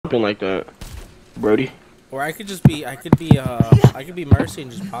something like that, Brody. Or I could just be, I could be Mercy and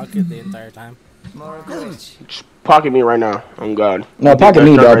just pocket the entire time. Just pocket me right now. I'm God. No, pocket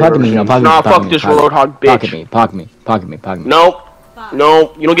me, bro. Pocket me. No, pocket me. Nah, fuck this Roadhog bitch. Pocket me. Pocket me. Pocket me. Pocket me. Nope.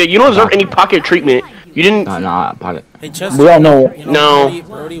 No, you don't get. You don't deserve any pocket treatment. You didn't. Nah, pocket. Hey, Chester, We all know. you know No.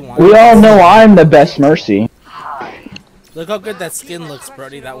 Brody We all know I'm the best Mercy. Look how good that skin looks,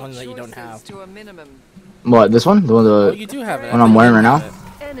 Brody. That one that you don't have. What? This one? The one Oh, you do have it. one I'm wearing right now?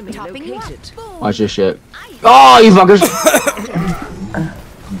 Watch this shit. Oh, you fuckers!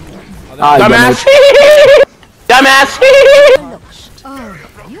 Dumbass! Dumbass!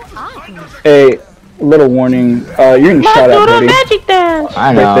 Hey, little warning. You're getting shot at, Brody.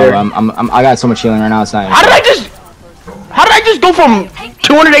 I know. Right I got so much healing right now. It's not. How did I just go from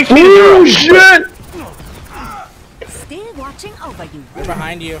 200 HP to 0? Oh shit! Still watching over you. We're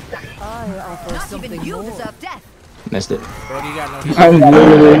behind you. Not even you deserve death. Missed it. Brody, you got no. I'm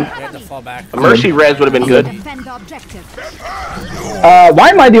literally. You had to fall back. A Mercy res would have been good. Defend the objective. Why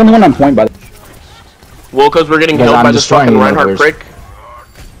am I the only one on point, by the way? Well, because we're getting Because held I'm by this destroying fucking you, Reinhardt motherfuckers. prick.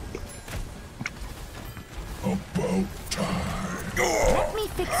 Let me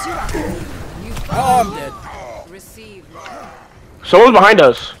fix you up. Oh, I'm dead. Receive. Someone's behind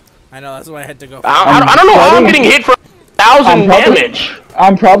us. I know. That's why I had to go. I don't know how I'm getting hit for 1,000 damage.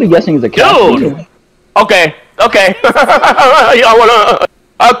 I'm probably guessing it's a cat. Dude! Okay. Y'all wanna...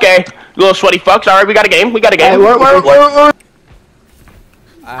 Okay. Little sweaty fucks. Alright, we got a game. Hey, We where?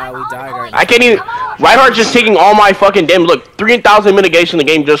 died right now. I can't even... Reinhardt's just taking all my fucking damage. Look, 3,000 mitigation. The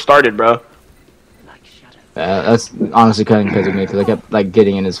game just started, bro. That's honestly cutting because of me, because I kept like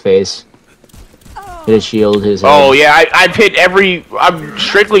getting in his face. Hit his shield, his head. Oh, yeah. I've hit every... I've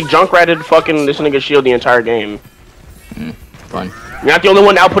strictly junkratted fucking this nigga's shield the entire game. Fun. You're not the only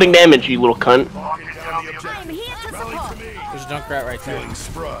one outputting damage, you little cunt. I'm here to support. There's a Junkrat right there.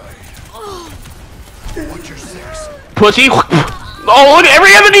 Pussy. Oh, look at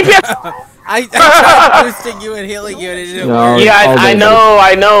every other DPS. I tried boosting you and healing you and it didn't No. work. Yeah, all I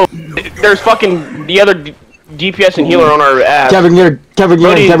day. know. There's fucking the other DPS and healer on our ass. Kevin, get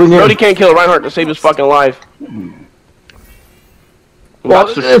Brody can't kill Reinhardt to save his fucking life. Well,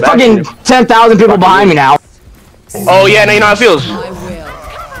 That's just fucking 10,000 people behind me now. Oh yeah, now you know how it feels.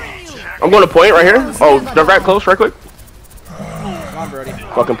 I'm going to point right here. Oh, Junkrat close, right quick. Come on, Brody.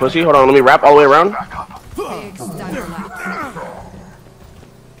 Fucking pussy. Hold on, let me wrap all the way around.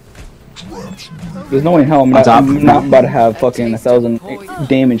 There's no way in hell I'm not about to have fucking 1,000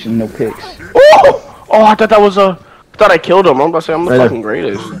 damage and no picks. Oh, I thought that was a. I thought I killed him. I'm about to say I'm the fucking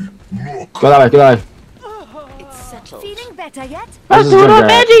greatest. Go that way. Feeling better yet? Let's do the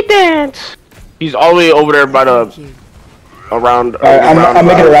veggie dance. He's all the way over there by the. Around. Alright, I'm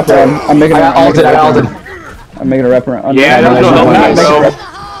making a wraparound. I'm making a I'm making a wraparound. Yeah, there's no help that, bro.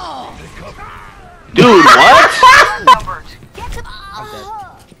 Dude, what?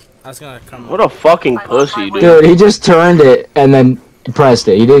 I was gonna come. What a fucking pussy, dude. Dude, he just turned it and then pressed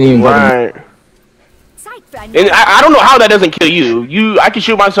it. He didn't even. Right. And I don't know how that doesn't kill you. I can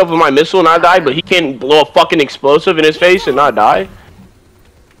shoot myself with my missile and not die, but he can't blow a fucking explosive in his face and not die.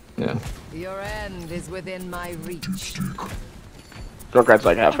 Yeah. Your end is within my reach. Junkrat's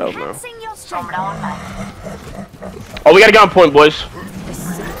like half health now. Enhancing your strength. Oh, we gotta get on point, boys.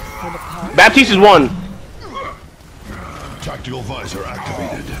 Baptiste is one. Tactical visor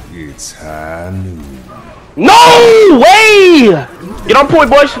activated. It's Hanu. No way! Get on point,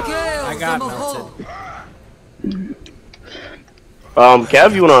 boys. I got melted.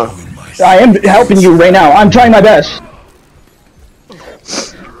 Kev, you wanna? I am helping you right now. I'm trying my best.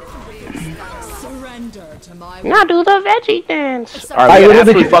 Surrender to my Now do the veggie dance. I Alright, we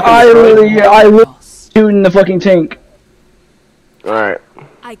literally shoot in the fucking tank. Alright,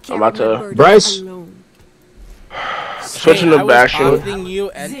 I I'm about to Bryce. switching to I was Bastion. popping you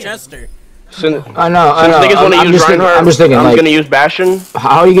and Chester. Since I know. niggas wanna I'm use just thinking. Reinhardt, I'm just thinking. I'm Like, gonna use Bastion.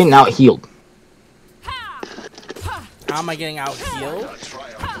 how are you getting out healed? How am I getting out healed?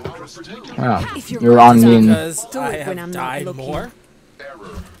 Oh, you're on me. Because I have died more.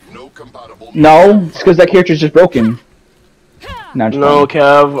 No, it's because that character's just broken. No, No,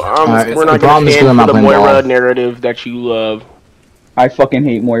 Kev, Alright, we're the not problem gonna is stand I'm for not the playing Moira ball. narrative that you love. I fucking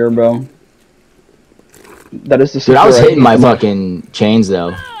hate Moira, bro. That is the. Oh, sister uh, I Dude, I was hate hitting my the most. fucking chains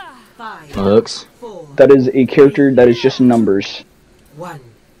though. My hooks. That is a character that is just numbers.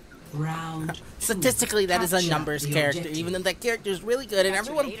 Statistically, that is a numbers character, even though that character is really good, and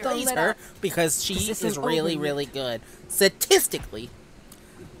everyone plays her because she is really, really good. Statistically.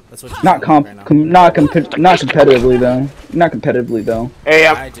 That's what Not not competitively though. Not competitively though. Hey,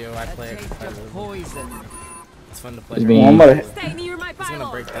 I do. I play it competitively. It's fun to play. It's Well, I'm me. about to, Stay near my He's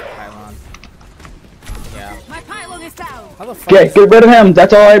gonna break that pylon. Yeah. My pylon is down. How the fuck? Okay, get rid of him.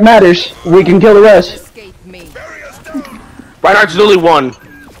 That's all that matters. We can kill the rest. Escape me. Reinhardt's literally won.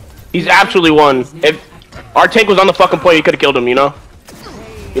 He's absolutely won. If our tank was on the fucking point, he could have killed him, you know?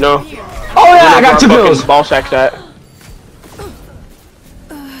 You know? Oh yeah, I got 2 kills. Ball sacks that.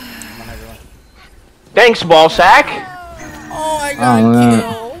 Thanks, ball sack. Oh, I got a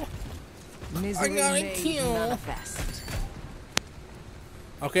kill. Misery I got a may kill. manifest.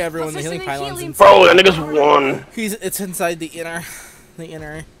 Okay, everyone, the healing pylon's inside. Bro, that nigga's won. It's inside the inner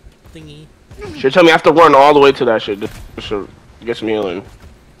thingy. Should tell me I have to run all the way to that shit just to get some healing.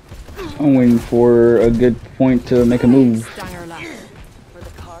 I'm waiting for a good point to make a move. Stanger left. For the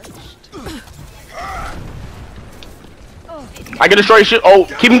parched. I can destroy shit. Oh,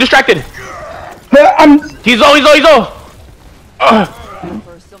 keep him distracted. He's low.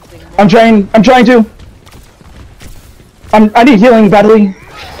 I'm trying to. I need healing badly.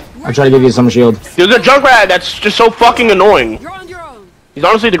 I'm trying to give you some shield. There's a Junkrat that's just so fucking annoying. You're on your own. He's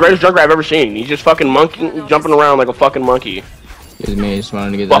honestly the greatest Junkrat I've ever seen. He's just fucking monkey, jumping around like a fucking monkey. Excuse me, just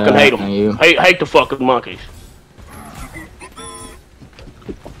wanted to get Fucking that. hate Thank him. you. Hate the fucking monkeys.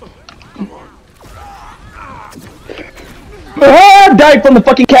 Died from the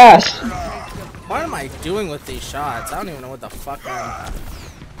fucking cast. What am I doing with these shots? I don't even know what the fuck I'm...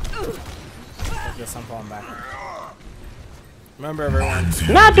 I guess I'm falling back. Remember, everyone.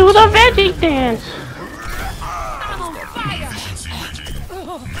 Now do the veggie dance.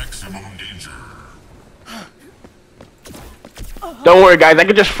 Don't worry, guys. I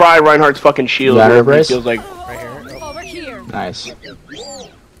could just fry Reinhardt's fucking shield. Got it, Wherever he Bryce? feels like. Right here. Over here. Nice.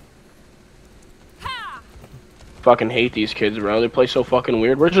 Fucking hate these kids, bro. They play so fucking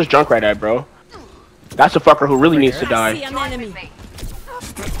weird. Where's this Junkrat at, bro? That's a fucker who really needs to See die. an enemy.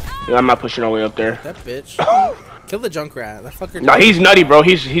 Yeah, I'm not pushing all the way up there. That bitch. Kill the Junkrat. That fucker. Nah, he's nutty, bro.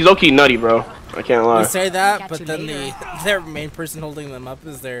 He's low-key nutty, bro. I can't lie. You say that, but then their main person holding them up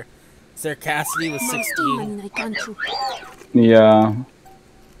is their Cassidy with 16. Yeah.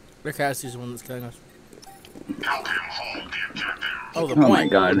 Their Cassidy's the one that's killing us. Oh, the Oh my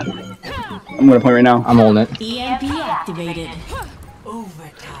point. god. I'm gonna point right now. I'm holding it. EMP activated.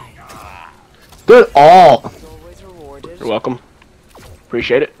 Good all. Always rewarded. You're welcome.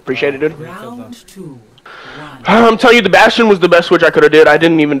 Appreciate it. Appreciate it, dude. Round 2. I'm telling you, the Bastion was the best switch I could have did. I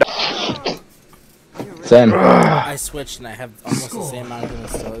didn't even die. Same. I switched and I have almost the same amount of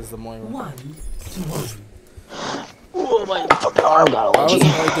this as the Moira. 1-1. Oh my fucking arm got I wasn't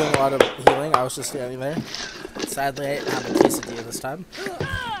really doing a lot of healing. I was just standing there. Sadly, I didn't have a quesadilla this time.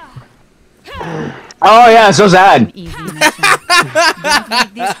 Oh yeah, so sad. Easy mission. Don't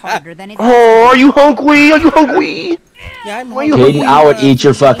make this harder than it is. Oh, are you hungry? Are you hungry? Yeah, I'm Kaden, I would eat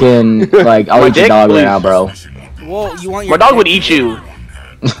your fucking like. I'll My eat your dick, dog please. right now, bro. Whoa, you want your My dog would eat you.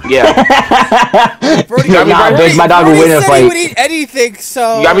 Yeah. Brody, got me, Nah, Bryce? bitch, my dog would Brody win a said he would fight. eat anything,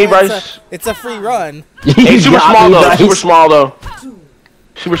 so You got me, Bryce? It's a free run. He's super got small me, though. Bryce. Super small though.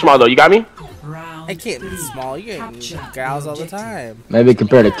 Super small though. You got me? Round I can't be small. You get gals all the time. Maybe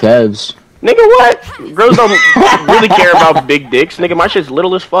compared to Kev's. Nigga, what? Girls don't really care about big dicks. Nigga, my shit's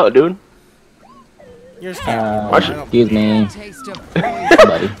little as fuck, dude. Yours can't. Excuse me, Taste of poison.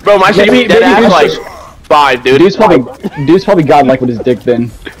 buddy. Bro, my shit Maybe- dead maybe ass it's like 5, dude. Dude's probably godlike with his dick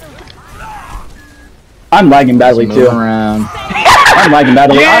then. I'm lagging badly Moving too. around. I'm lagging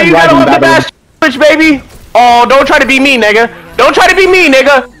badly. Yeah, I'm you gotta lagging hold the badly. best switch, baby. Oh, don't try to be me, nigga. Don't try to be me,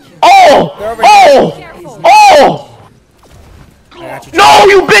 nigga. Oh! Oh! Oh! I got you. No,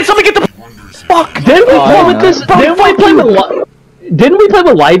 you bitch! Let me get the fuck. Didn't we play I with know. this? Didn't we play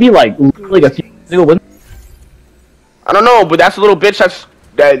with Livy like a few years ago? I don't know, but that's a little bitch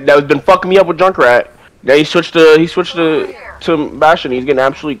that has been fucking me up with Junkrat. Yeah, he switched to Bastion. He's getting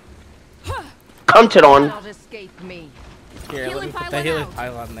absolutely cunted on. Not escape me. Here, let me put the healing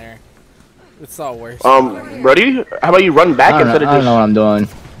pylon there. It's all worse. Ready? How about you run back I instead don't of know what I'm doing.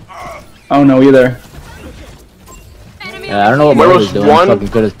 I don't know either. Yeah, I don't know what Where Mo was was doing. one? Fucking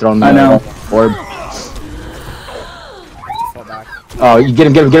could have thrown me I know. orb. Fall back. Oh, you get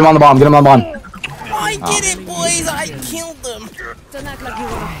him on the bomb. Get him on the bomb. I did it, boys! I killed them! Don't act like you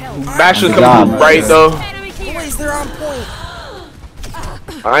want to help. Bastion's Good coming job. through right though. Boys, they're on point!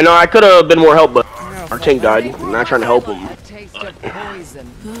 I know I could have been more help, but our tank died. I'm not trying to help him. A taste of poison.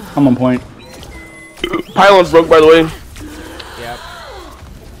 I'm on point. Pylon's broke, by the way. Yep,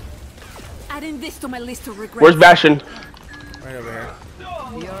 Adding this to my list of regrets. Where's Bastion? right over here.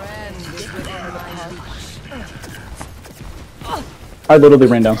 Your end is within my reach. I literally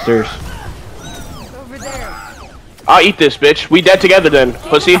ran downstairs. Over there. I'll eat this, bitch. We dead together then,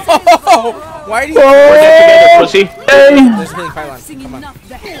 pussy. Oh! Why do you? We're dead together, pussy. There's a healing pylon. Come on.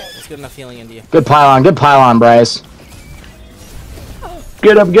 There's good enough healing into you. Good pylon, Bryce.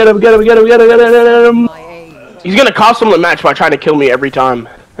 Get up, get up, get up, get up, get up, get up. My aim. He's gonna cost him the match by trying to kill me every time.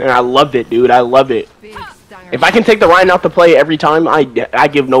 And I loved it, dude. I love it. Big stanger. If I can take the Ryan out to play every time, I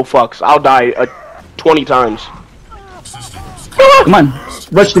give no fucks. I'll die 20 times. Come on.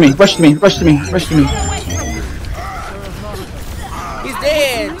 Rush to me, rush to me, rush to me, rush to me. He's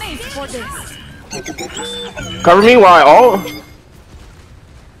dead. Cover me while I ult.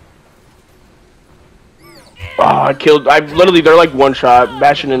 Oh, I killed. They're like one shot.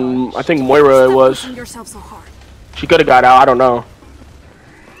 Bastion and I think Moira it was. Yourself so hard. She could have got out. I don't know.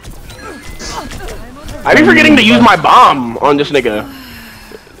 I be forgetting to use my bomb on this nigga.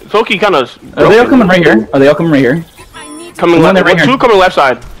 Soki kind of. Are they all coming right here? Are they all coming right here? Coming left. right here. Two coming left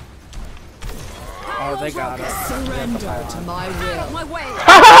side. Oh, they got us. Surrender to my will. My way.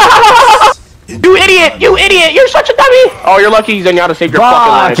 You idiot! You idiot! You're such a dummy! Oh, you're lucky Zenyatta saved your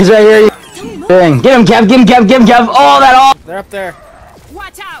fucking life. He's right here. Dang. Get him, Kev. Get him, Kev. Get him, Kev. Oh, that all. They're up there.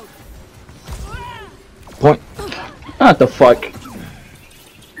 Watch out. Point. What the fuck?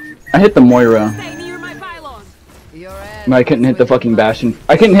 I hit the Moira. Stay near my pylon. Your end But I couldn't is hit the within fucking my- Bastion.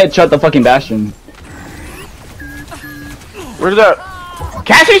 I couldn't headshot the fucking Bastion. Where's that?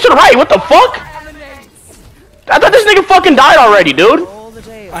 Cassidy's to the right. What the fuck? I thought this nigga fucking died already, dude. All the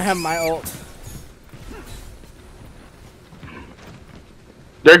day. I have my ult.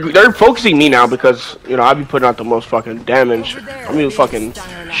 They're focusing me now because you know I be putting out the most fucking damage. I mean fucking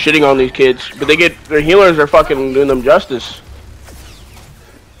shitting on these kids, but they get their healers are fucking doing them justice.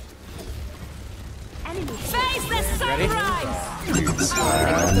 Face the sunrise.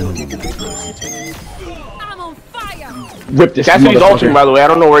 I'm on fire. Rip this Cassidy's ulting, motherfucker. by the way. I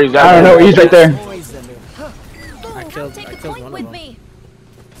don't know where he's at. I don't know, he's right there. Poison. I killed Take one point of with them. me.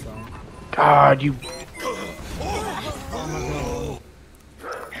 God, you.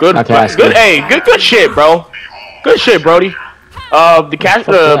 Good, Okay, good, hey, good shit, bro. Good shit, Brody. The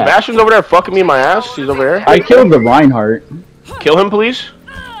that? Bastion's over there fucking me in my ass. He's over here. I killed the Reinhardt. Kill him, please.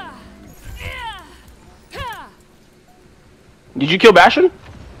 Did you kill Bastion?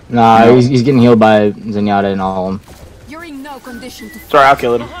 Nah, no. he's getting healed by Zenyatta and all of them. You're in no condition to. Sorry, I'll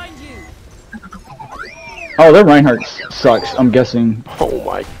kill him. Behind you. Oh, their Reinhardt sucks, I'm guessing. Oh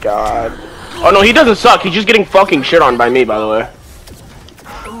my god. Oh no, he doesn't suck. He's just getting fucking shit on by me, by the way.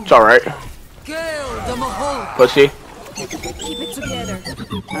 It's alright. Kill the Mahal. Pussy. Keep it together.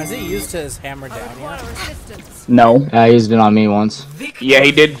 Has he used his hammer down yet? Resistance. No. Yeah, he used it on me once. Yeah,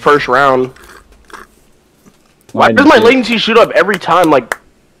 he did first round. Why I does my didn't see it. latency shoot up every time, like,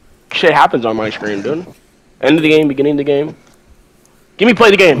 shit happens on my screen, dude? End of the game, beginning of the game. Give me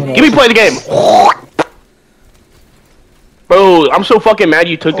play the game. Give me play the game. Bro, I'm so fucking mad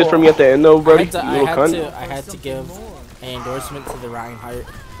you took this from me at the end, though, Brody. You little cunt. I had to give an endorsement to the Reinhardt.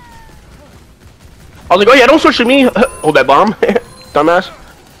 I was like, oh yeah, don't switch to me. Hold that bomb, dumbass.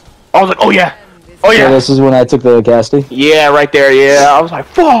 I was like, oh yeah. Oh Yeah, yeah. this is when I took the Cassidy. Yeah, right there, yeah. I was like,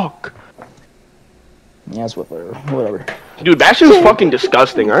 fuck. Yeah, it's whatever. Dude, Bastion's fucking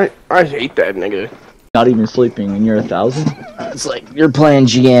disgusting. I hate that nigga. Not even sleeping and you're 1,000? It's like you're playing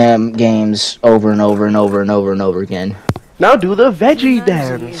GM games over and over and over and over and over again. Now do the veggie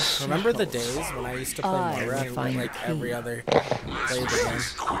dance. Remember the days when I used to play Moira and win like every other play of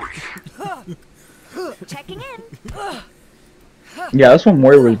the game? Checking in. Yeah, that's when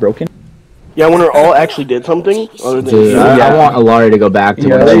Moira was broken. Yeah, when we all actually did something other than Dude, I want Alari to go back to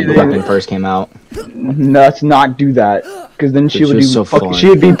Yeah, when they- the weapon first came out. Let's not do that. Because then she Which would was do so fucking, fun. she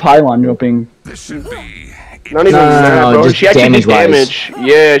would be pylon jumping. This should be. not even No, that, bro. just She actually did damage-wise. damage.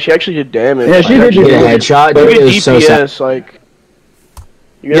 Yeah, she actually did damage. Yeah, she Like, did Get a Yeah. headshot, But dude. you It get was so sad. DPS, like.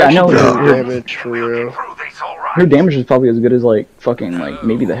 You Yeah, I actually know. do damage for real. Her damage is probably as good as like fucking like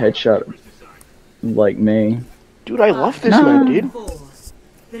maybe the headshot of, like May. Dude, I love this No. man, dude. 4,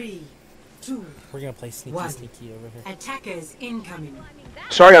 3, 2, We're gonna play sneaky One. sneaky over here. attackers incoming.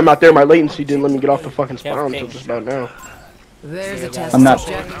 Sorry I'm out there. My latency didn't let me get off the fucking spawn Okay. until just about now. There's a test I'm not-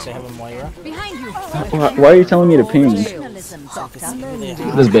 subject. They have a Moira. Behind you. Why are you telling me to ping? Journalism, doctor.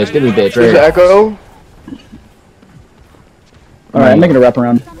 This bitch, get this bitch There's right an here. echo. Alright, I'm making a wrap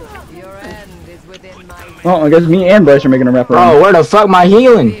around. Your end is within my reach. Well, I guess me and Bryce are making a wrap around. Oh, where the fuck my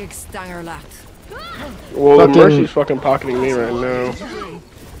healing? Big stanger left. Well, Fucking- Mercy's fucking pocketing me right now.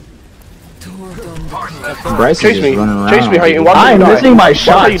 Bryce is Chase just me. running around. Chase me. How you? Why I am you die? missing my Why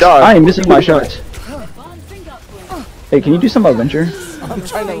shots. you die? I am missing my shots. Hey, can you do some adventure? I'm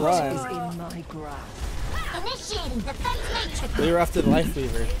trying to run. In my grasp. We were after the life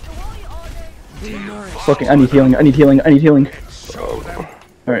weaver. Fucking, I need healing. I need healing. I need healing.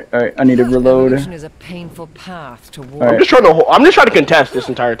 Alright, I need to reload. Evolution is a painful path toward. Alright. I'm just trying to contest this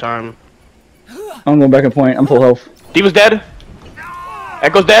entire time. I'm going back at point. I'm full health. D.Va's dead.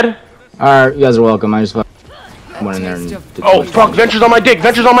 Echo's dead. Alright, you guys are welcome. I just went in there and... Oh fuck! Venture's on my dick.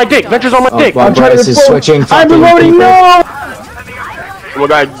 Venture's on my dick. Venture's on my dick. Well, Bryce is switching. I'm reloading. No. Oh my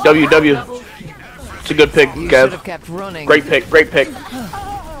god, WW. It's a good pick, You should have Kev. kept running. Great pick, great pick.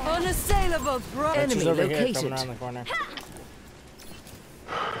 Unassailable threat. Enemy She's over here, coming located. around the corner.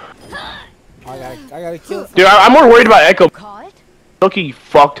 I gotta kill. Dude, I'm more worried about Echo. Loki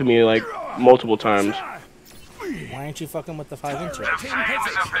fucked me like multiple times. Why aren't you fucking with the 5-incher?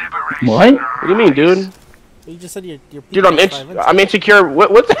 What? What do you mean, dude? You just said you're Dude, I'm 5-incher. insecure.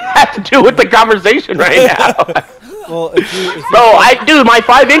 What's that have to do with the conversation right now? Well, if you Bro, dude, my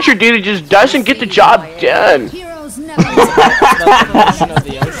 5-incher dude just doesn't get the job done. Heroes never ocean of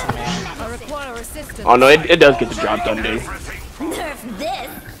the ocean, man. I require assistance. Oh no, it does get the job done, dude. nerf this.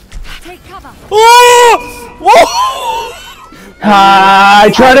 Take cover.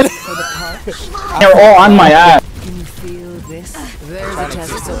 I tried to. They're all on my ass. Can you feel this? There's a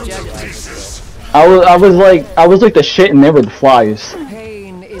test subject. I was like the shit, and they were the flies.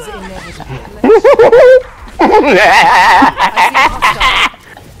 Pain is inevitable.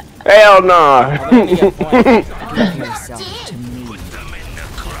 Hell no. Yourself to me.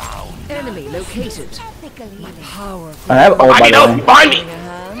 Enemy located. Powerful. I have all by the No, way. behind me.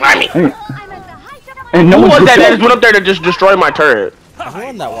 Behind me. And no Who one's was that that good. just went up there to just destroy my turret?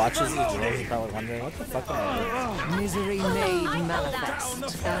 Everyone that watches these videos is probably wondering what the fuck am I doing? Misery made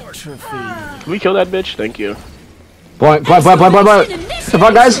manifest. Atrophy. Can we kill that bitch? Thank you. Point. What the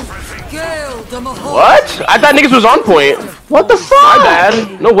fuck, guys? What? I thought niggas was on point. What the My fuck?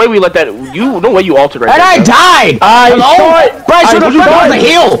 bad. No way we let that. No way you altered right And I there. died! I saw it. Bryce, what the fuck was the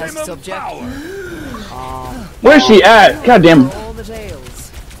heal? Test subject. Where's she at? God damn. All the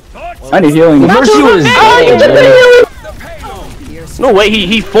tales. I need healing. Mercy was dead. No way.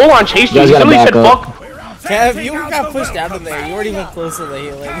 He full on chased You me. guys He gotta literally said back up. fuck. Kev, you got pushed out of there. You weren't even close to the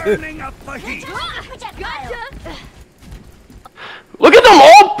healing. Look at them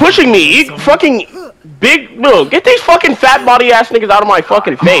all pushing me. You fucking big. No, get these fucking fat body ass niggas out of my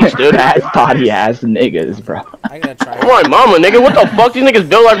fucking face, dude. Fat body ass niggas, bro. I gotta try. Oh my mama, nigga. What the fuck? These niggas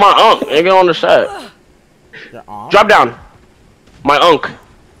build like my unk. Nigga on the set. Your arm? Drop down. My unk.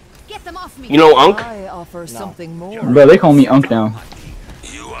 Get them off me. You know unk? I offer something more. Bro, they call me Unk now.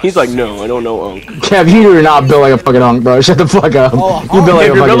 He's like, no, I don't know unk. Kev, you are not built like a fucking unk, bro. Shut the fuck up. Oh, You built like Dude, a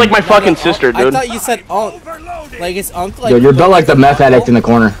you're built fucking... like my fucking sister, I dude. thought you said unk. Like it's unk like. Dude, you're built like the meth addict in the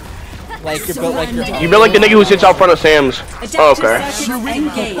corner. Like you're built like your. You built like the nigga who sits out front of Sam's. Oh, okay.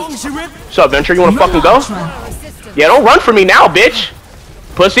 What's up, Venture? You wanna fucking go? Yeah, don't run for me now, bitch.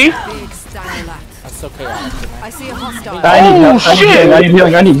 Pussy. Big style act. That's so chaotic. I see a hostile.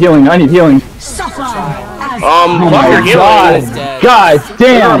 I need healing. Fuck your healing. God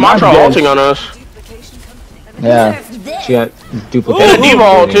damn, I'm Mantra dead. ulting on us. Yeah. She got And duplicated. a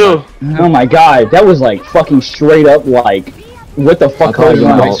D-ball too. Oh my god, that was like fucking straight up like, what the fuck I'll was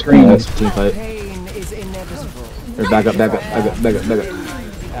on my screen? Team fight. Pain is inevitable. Or back up.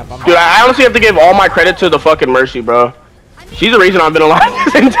 Dude, I honestly have to give all my credit to the fucking Mercy, bro. She's the reason I've been alive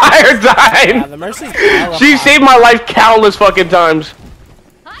this entire Yeah, time. the Mercy's She saved my life countless fucking times.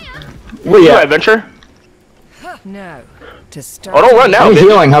 Where you You at? adventure? Now, to start. Oh, don't run now, I'm bitch.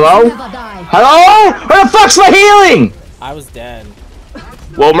 healing. Hello? Hello? Where the fuck's my healing? I was dead.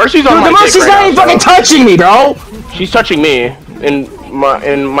 Well, Mercy's on Dude, the my dick Mercy's not even right fucking now, touching me, bro. so she's touching me in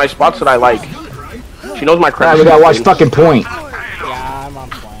my spots that I like. She knows my Alright, crap. we gotta watch fucking point. Yeah, I'm on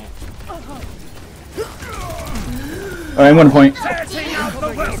point. Alright, I'm gonna point. We gotta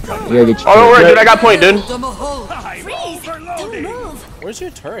get you. Oh, don't worry, dude. I got point, dude. Don't move. Where's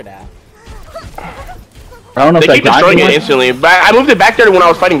your turret at? I don't know They if keep that destroying got it me. instantly. But I moved it back there when I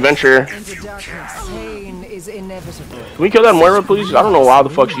was fighting Venture. Into darkness. Pain is inevitable. Can we kill that Moira, please? I don't know why the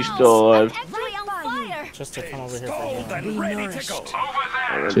fuck she's still alive. Actually on fire. Just to come over here for healing. Be nourished.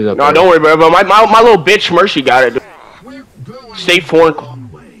 She's up No, there. don't worry, bro. But my little bitch Mercy got it. Dude. Stay fork.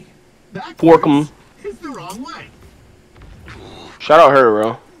 Forkum. Shout out her,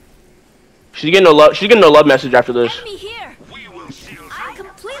 bro. She's getting a love. She's getting a love message after this. Enemy here. I'm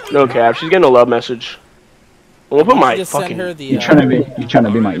completely. No cap. She's getting a love message. We'll put my Just send fucking. her the. You trying to be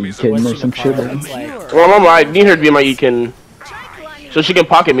my kid or some shit? Bro. It's like, Well, mama, I need her to be my Ekin, so she can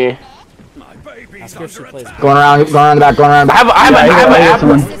pocket me. ask her if she plays. Going around the back, going around the back. I have an app.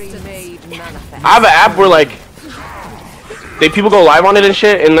 Misery made manifest. I have an app where like people go live on it and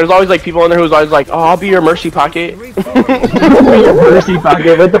shit, and there's always like people on there who's always like, "Oh, I'll be your mercy pocket." Mercy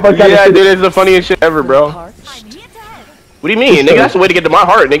pocket. What the fuck? Yeah, dude, it's the funniest shit ever, bro. I'm here to help. What do you mean, nigga? That's the way to get to my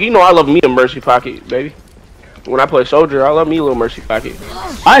heart, nigga. You know I love me a mercy pocket, baby. When I play soldier, I love me a little mercy pocket.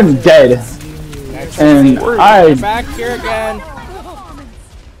 I'm dead. And I... Back here again.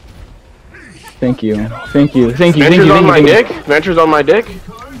 Thank you. Thank you. Thank you. Ventures on my dick. Ventures on my dick.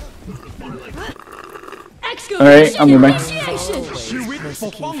 Alright, I'm moving.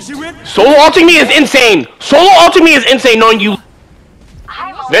 Solo ulting me is insane. Solo ulting me is insane knowing you.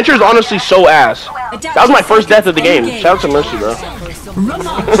 Venture's honestly so ass. That was my first death of the game. Shout out to Mercy, bro.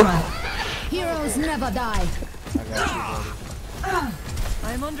 Heroes never die.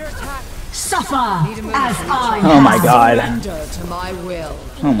 I'm under attack. Suffer as I Oh my god. Surrender to my will.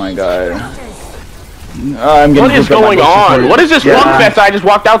 Oh my god. I'm What is going on? What is this Yeah. funk fest I just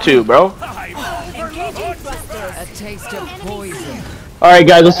walked out to, bro? A taste of poison. Alright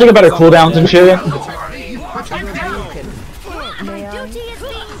guys, let's think about our cooldowns and shit.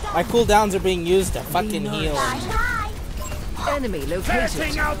 My cooldowns are being used to fucking heal. Enemy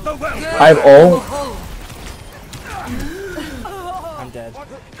located. I have ult. I'm dead.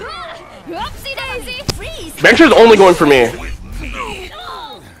 Whoopsie daisy. Freeze. Venture's only going for me.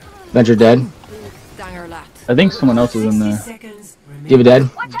 Venture dead. Danger lat. I think someone else is in there. Seconds remaining. Diva dead.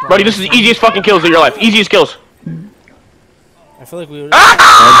 Buddy, this is the easiest fucking kills of your life. Easiest kills. I feel like we were.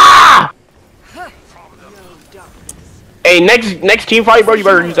 Ah! Hey, next team fight, bro, you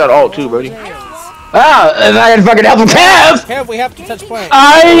better use that ult too, Brody. Ah, if I had fucking help him, Kev! Kev, we have to touch point.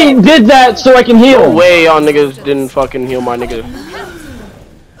 I did that so I can heal. Way y'all niggas didn't fucking heal my nigga.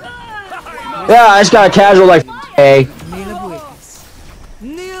 Yeah, I just got a casual like hey.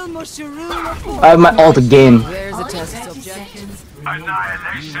 I have my ult again. There's a test subject.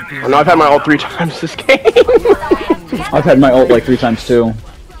 Oh, no, I've had my ult 3 times this game. I've had my ult like 3 times too.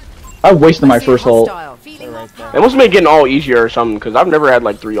 I wasted my first ult. It must make getting all easier or something, because I've never had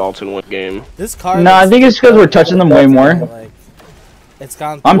like 3 ults in one game. This card. Nah, I think it's because we're touching them way more. Like, it's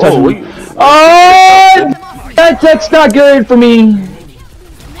gone. I'm touching Whoa, them. Oh! That's not good for me.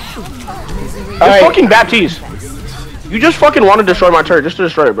 Alright. Fucking Baptiste. You just fucking wanted to destroy my turret, just to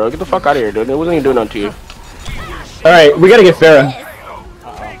destroy it, bro. Get the fuck out of here, dude. It wasn't even doing nothing to you. Alright, we gotta get Farah.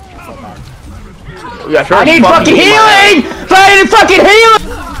 Yeah, sure. I need fucking healing! I need fucking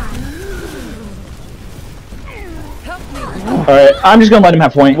healing! Alright, I'm just gonna let him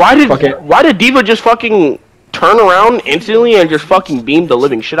have point. Why Fuck it. did Diva just fucking turn around instantly and just fucking beam the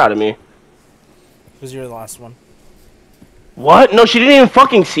living shit out of me? Because you're the last one. What? No, she didn't even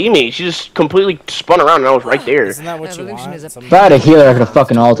fucking see me. She just completely spun around and I was right there. Isn't that what you Evolution want? is a- Some- If I had a healer, I could have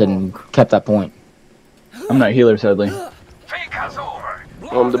fucking ulted and kept that point. I'm not a healer, sadly. The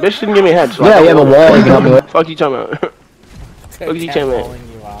bitch didn't give me a head, so Yeah, I you have a wall you can help me with. Fuck you talking about? Look at you Kev talking about. calling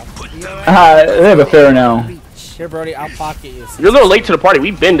you out. They have a Farah now. Here, Brody, I'll pocket you. You're a little late to the party.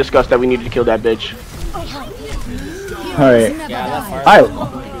 We've been discussed that we needed to kill that bitch. Alright. Yeah, that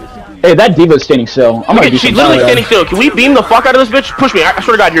far. Hey, that Diva's standing still. I'm gonna do She's some literally Farah. standing still. Can we beam the fuck out of this bitch? Push me. I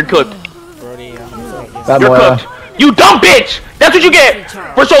swear to God, you're cooked. Brody, Bad You're boy. cooked. You dumb bitch! That's what you get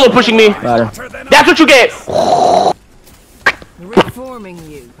for solo pushing me. Got her. That's what you get. Reforming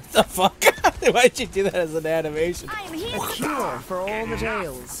you. the fuck? Why'd you do that as an animation? I'm here. A cure for all the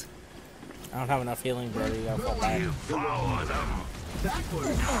tales. I don't have enough healing, Brody. You gotta fall back.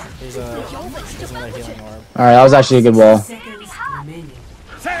 There's another healing orb. Alright, that was actually a good wall. Seconds remaining.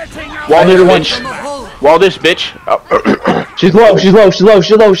 Wall hit her this once. bitch. Wall this bitch. She's low, she's low, she's low,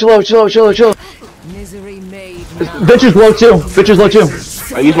 she's low, she's low, she's low, she's low, she's low. Misery made Bitch is low too. Bitch is low too.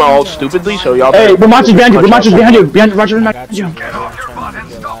 I use my ult stupidly, so y'all. Hey, Ramon's behind you. Ramon's behind you. Behind Roger's Got behind you. you. Brody. I'm trying to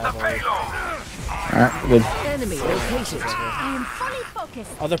get alive. Alright, good. enemy located. I am fully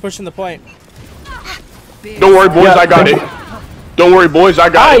focused. Oh, they're pushing the point. Don't worry, boys. Yeah. I got it. Don't worry, boys. I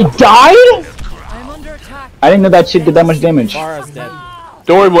got I it. died? I'm under attack. I didn't know that shit did that much damage. Farah's dead.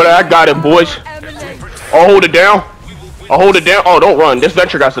 Don't worry, boy. I got it, boys. I'll hold it down. I'll hold it down. Oh, don't run. This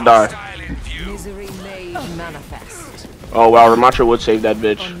venture got to die. Misery made manifest. Oh wow, Ramacho would save that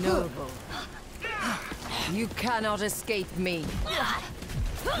bitch. Unknowable. You cannot escape me.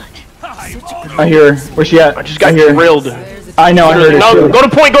 I hear her. Where's she at? I just got here. grilled. There's a I know, I heard her. No, too. go to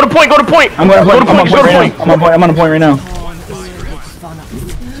point. Go to point. Go to point. I'm going to point. Go to I'm on point. point Go to right point. now. I'm on point right now.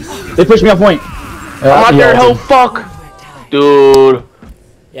 They pushed me off point. I'm out there. Help. Fuck. Dude.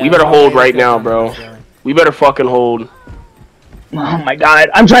 Yeah, We better that's hold why right you're now, good. bro. We better fucking hold. Oh my god.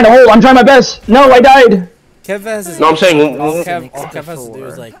 I'm trying to hold. I'm trying my best. No, I died. Kev has his No, I'm saying. all Kev has to do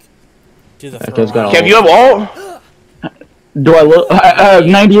is like do the That kid's throw. got Kev, you have ult? Do I look? I have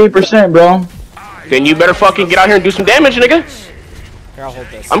 98%, bro. Then you better fucking get out here and do some damage, nigga. Here, I'll hold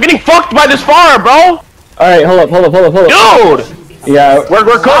this. I'm getting fucked by this fire, bro. Alright, hold up. Dude. Yeah, We're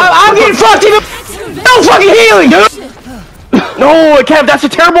cooked. I'm getting fucked even. No fucking healing, dude! No, Kev, that's a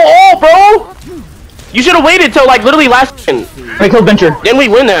terrible ult, bro. You should have waited till like literally last second. I killed Venture. Then we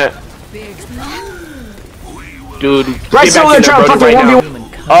win that. Dude, Right, so they're trying to fucking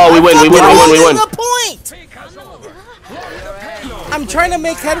 1v1. Oh, we win. The point. I'm trying to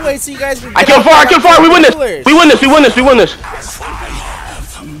make headway so you guys. I killed far. We win this.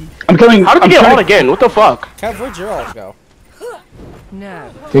 I'm killing. How did we get ult again? What the fuck? Kev, where'd your ult go?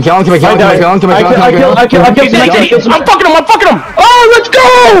 No. Can we kill him? I killed I'm fucking him. Oh, let's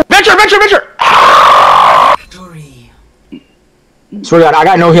go. Venture. Swear to God, I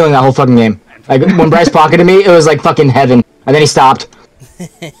got no healing that whole fucking game. Like, when Bryce pocketed me, it was like fucking heaven. And then he stopped.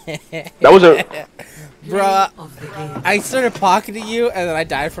 That wasn't. Bruh, I started pocketing you, and then I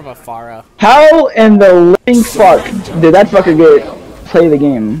died from a Pharah. How in the living fuck did that fucker play the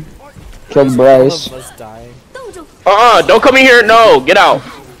game? Killed Bryce. All of us dying. Don't come in here. No, get out.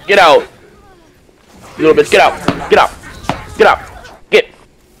 You little bitch, get out. Get.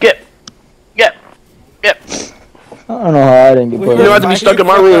 I don't know how I didn't get You put. don't have to be stuck in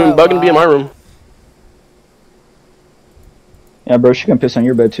my room. Bug and be in my room. Yeah, bro, she can piss on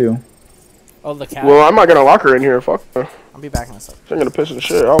your bed too. Oh, the cat. Well, I'm not gonna lock her in here. Fuck her. I'll be back in a sec. She's gonna piss in the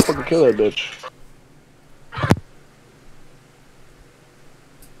shit. I'll fucking kill that bitch.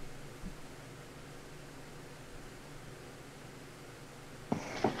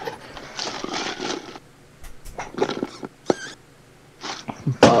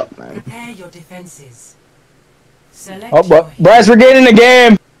 Fuck, man. Prepare your defenses. Select Oh, but Bryce, we're getting the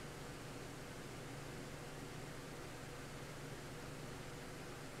game.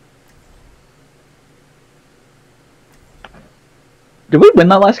 Did we win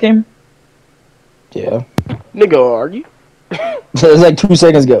that last game? Yeah. Nigga, are you? It was like 2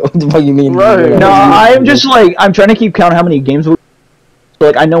 seconds ago. What the fuck you mean? Right. No, I'm just like, I'm trying to keep count how many games we. So,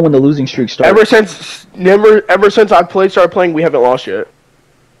 like, I know when the losing streak starts. Ever since I started playing, we haven't lost yet.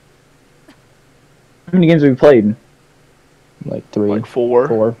 How many games have we played? Like 3. Like 4.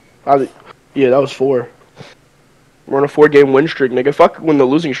 4. Yeah, that was 4. We're on a 4-game win streak, nigga. Fuck when the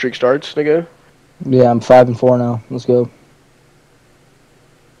losing streak starts, nigga. Yeah, I'm 5-4 now. Let's go.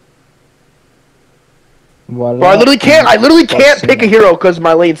 Bro, I literally can't pick a hero because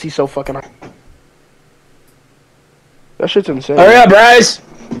my latency's so fucking high. That shit's insane. Hurry up, Bryce!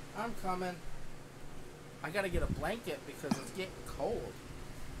 I'm coming. I gotta get a blanket because it's getting cold.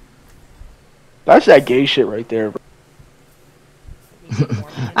 That's that gay shit right there, bro.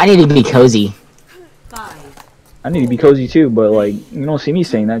 I need to be cozy. 5. I need to be cozy too, but like, you don't see me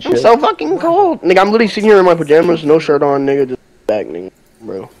saying that I'm shit. so fucking cold. Nigga, I'm literally sitting here in my pajamas, no shirt on, nigga, just bagning,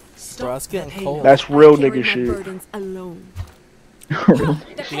 bro. Bro, it's getting cold. That's real nigga shit. Alone. Did you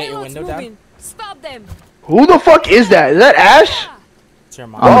get your window down? Stop them. Who the fuck is that? Is that Ash? It's your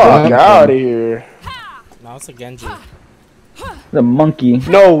mom. Oh, get out of here. No, it's a Genji. The monkey.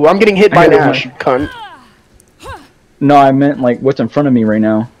 No, I'm getting hit by an I got Ash, you cunt. No, I meant like what's in front of me right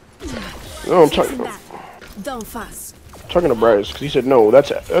now. No, I'm talking Don't fuss. to Bryce, because he said no,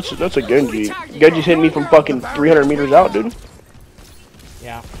 that's a Genji. Genji's hitting me from fucking 300 meters out, dude.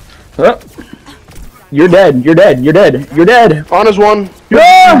 Yeah. Oh. You're dead. On his one.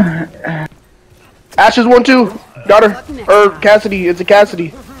 Yeah! Ash is one too. Got her. Or Cassidy. It's a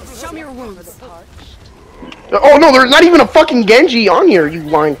Cassidy. Show me your wounds. Oh no, there's not even a fucking Genji on here, you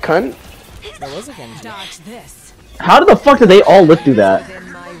lying cunt. There was a Genji. Dodge this. How the fuck did they all live through that?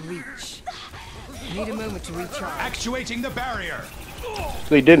 Within my reach. Need a moment to recharge. Actuating the barrier.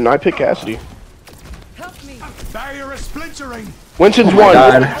 They didn't. I picked Cassidy. Help me. Barrier is splintering. Winston's one.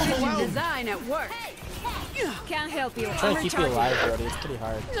 Design at work. Can't help you. I'm trying to keep you alive, Brody. It's pretty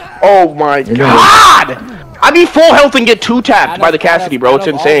hard. Oh my god! I'd be full health and get 2-tapped by the Cassidy, bro. It's Out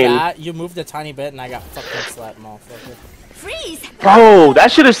of all insane. that, you moved a tiny bit and I got fucking slapped, motherfucker. Freeze. Bro,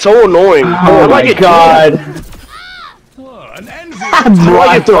 that shit is so annoying. Oh my god. An envy. Bro,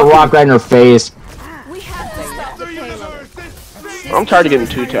 I threw a rock right in her face. We have to stop the payload. I'm tired of getting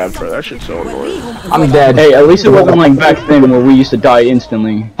 2-tapped, bro. That shit's so annoying. I'm dead. Hey, at least it wasn't like back then where we used to die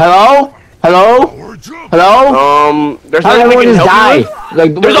instantly. Hello? Hello? Hello? There's How did nothing we everyone can just help die? you with.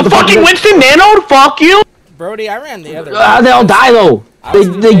 Like, There's what a the fuck fucking is- Winston nanoed? Fuck you! Brody, I ran the other way. They all died though.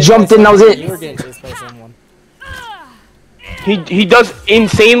 They jumped in, that was You were it. getting chased by someone. He does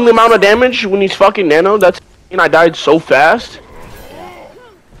insane amount of damage when he's fucking nano. That's and I died so fast.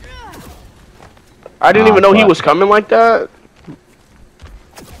 I didn't even know he fuck. was coming like that.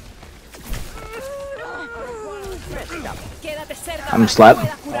 I'm slapped.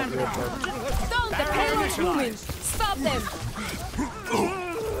 Stop them.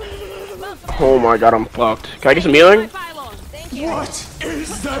 Oh my god, I'm fucked. Can I get some healing? What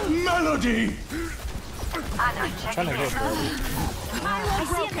is that melody? trying to hit Brody.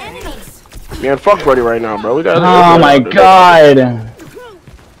 Man, fuck Brody right now, bro. We got. Oh my god.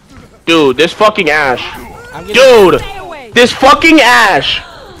 Dude, this fucking Ash. Dude, this fucking Ash.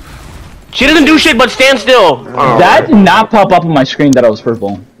 She doesn't do shit but stand still. Oh. That did not pop up on my screen that I was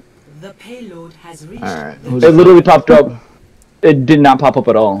purple. The payload has reached. Alright. It literally popped up. It did not pop up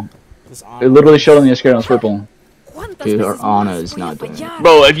at all. It literally showed on the screen I was purple. Dude, our Ana is not doing it.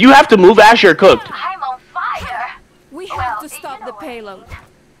 Bro, if you have to move Ash, you're cooked. I'm on fire. We have to stop the payload.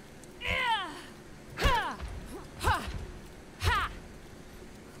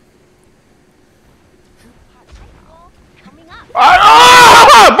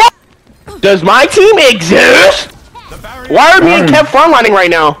 Does my team exist? Why are me and Kev frontlining right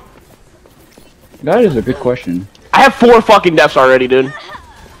now? That is a good question. I have 4 fucking deaths already, dude.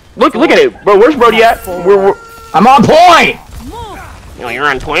 Look at it, bro. Where's Brody at? I'm on point! Oh, you're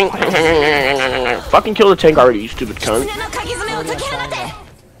on point. Fucking kill the tank already, you stupid cunt.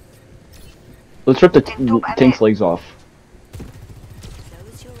 Let's rip the tank's legs off.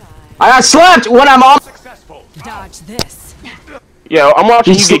 I got slapped when I'm on. Dodge this. Yeah, I'm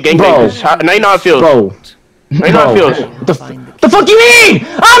watching you get gangbanged. Now you know how it feels. Bro. Now you know how it feels. The fuck you mean?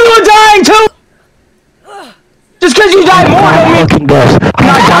 I'm the one dying too! Just cause you died more than me! Fucking death. I'm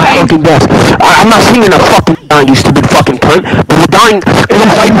not dying. Fucking death. I'm not saying you're not fucking dying, you stupid fucking cunt. But you're dying in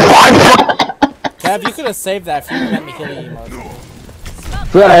like 5 Kev, you could have saved that if you let me kill the emoji.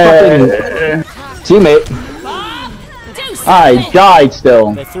 Teammate. I died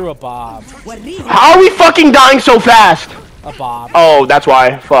still. They threw a bob. How are we fucking dying so fast? A bob. Oh, that's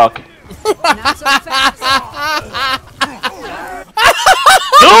why. Fuck. Not so fast.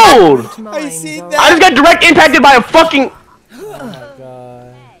 Dude! I see I that. just got direct impacted by a fucking...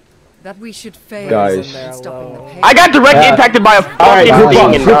 That we should fail Guys. in stopping the payload. I got direct impacted by a Alright, fucking group thing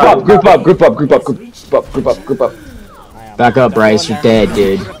up, and group died. up, group up, group up, group up, group up, group up, group up. Back up, Bryce. You're dead,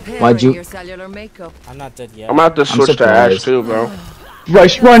 dude. Why'd you? Your cellular makeup. I'm not dead yet. I'm gonna have to switch to Ash surprised. too, bro.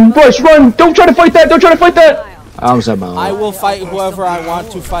 Bryce, run! Bryce, run! Don't try to fight that! Don't try to fight that! I'm sorry. I will fight whoever I want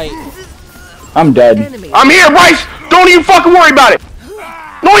to fight. I'm dead. Enemy. I'm here, Bryce! Don't even fucking worry about it!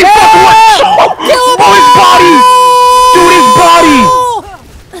 No, he fucking worry! Oh, his body! Dude, his body!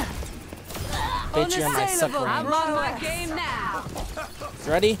 Bitch, you're my sucker. I'm on my game now.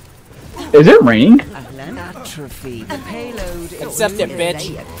 Ready? Is it raining? Atrophy. The payload. Accept it, bitch.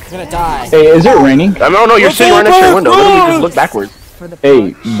 You're gonna die. Hey, is it raining? I don't know, you're sitting right next to your window. Literally just look backwards. For the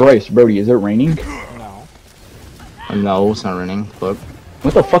Hey, Bryce, Brody, is it raining? No. No, it's not running. Look.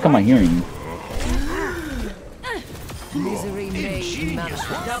 What the fuck am I hearing? misery made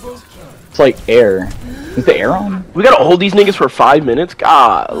manifest. It's like air. Is the air on? We gotta hold these niggas for 5 minutes?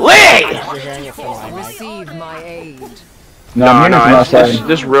 Golly! You're hearing it from my mic. Receive my aid. No, I'm hearing it from outside.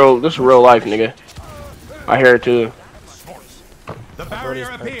 This real life, nigga. I hear it too. The barrier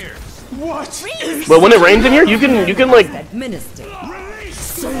appears. What? But when it rains in here, you can like... Administer.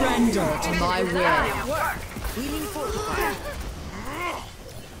 Surrender to my will.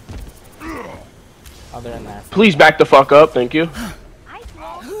 Oh, they're in there. Please back the fuck up, thank you.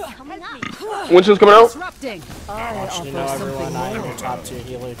 Winston's coming out. Disrupting. You know, everyone, I am your top tier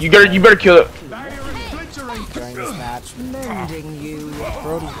healer. You better kill it. During this match. Mending you.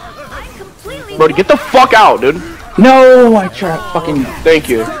 Brody, Brody, get the fuck out, dude. No, I tried fucking. Thank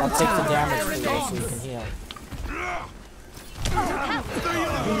you. I'll take the damage for you so you can heal.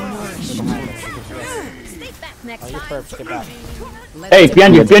 Oh, you're perps, get back. Hey,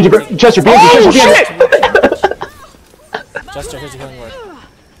 behind you, Chester, behind you, Chester, behind you. Jester, here's a healing word.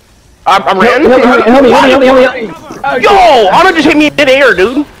 I'm ran. Help me. Yo, Anna just hit me in midair,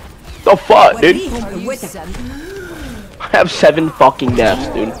 dude. The fuck, dude? I have 7 fucking deaths,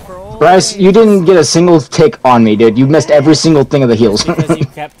 dude. Bryce, you didn't get a single tick on me, dude. You missed every single thing of the heals. Because you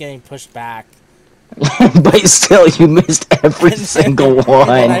kept getting pushed back. But still, you missed every single When one,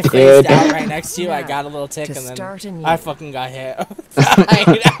 I phased out dude. right next to you, I got a little tick To and start then anew. I fucking got hit.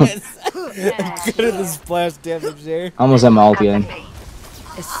 Good at the splash damage there. Almost at my ulti then.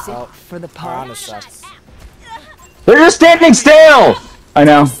 A sip for the Piranha pot. sucks. They're just standing still! I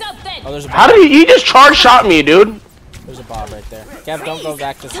know. Oh, there's a How bob. did he just charge shot me, dude? There's a bob right there. Kev, don't go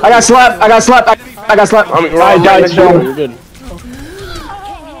back to I got slapped! I got slapped! I got slapped! I mean, I died next to you, still. you're good.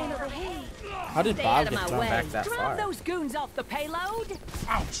 How did Bob get thrown back that far? Those goons off the payload.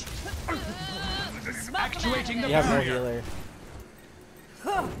 Ouch. Actuating the You have no barrier.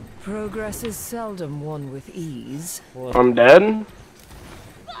 healer. Progress is seldom won with ease. I'm dead.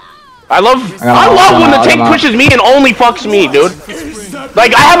 I love I'm when the out, tank I'm out. pushes me and only fucks me, dude.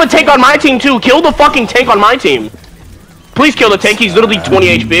 Like, I have a tank on my team too. Kill the fucking tank on my team. Please kill the tank. He's literally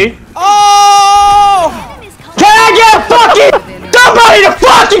 20 HP. Oh! Can I get fucking somebody to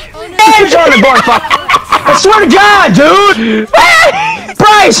fucking names on the board? Fuck! I swear to God, dude!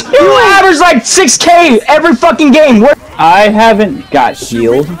 Bryce, you average like 6K every fucking game. I haven't got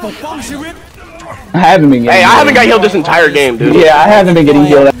healed. I haven't been getting Hey, I haven't got healed this entire game, dude. Yeah, I haven't been getting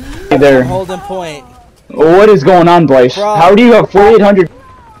healed either. Holding point. What is going on, Bryce? Bro. How do you have 4,800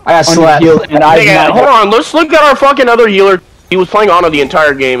 I got slapped. healed and I Hey, hold on, let's look at our fucking other healer. He was playing Ana the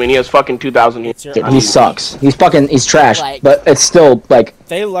entire game and he has fucking 2,000 heals. He sucks. He's trash. Like- But it's still like.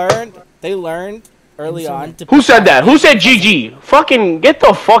 They learned early on to. Who said that? Who said GG? Fucking get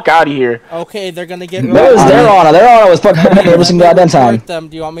the fuck out of here. Okay, they're gonna get. That was their honor. Their honor was fucking every single goddamn time. Report them.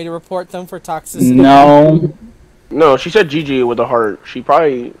 Do you want me to report them for toxicity? No. No, she said GG with a heart. She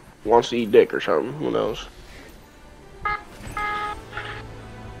probably wants to eat dick or something. Who knows?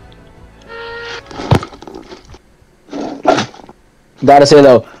 Gotta say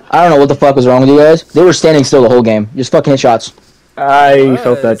though, I don't know what the fuck was wrong with you guys. They were standing still the whole game, just fucking hit shots. I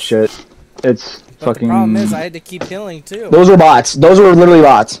felt that shit. It's But fucking. the problem is, I had to keep healing too. Those were bots. Those were literally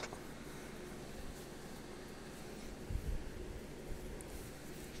bots.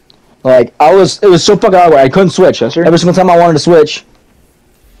 Like it was so fucking awkward. I couldn't switch. Yes, sir? Every single time I wanted to switch,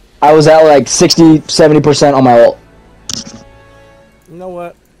 I was at like 60-70% on my ult. You know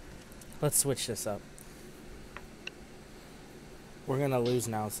what? Let's switch this up. We're gonna lose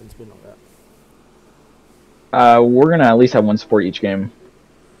now since we know that. We're gonna at least have one support each game.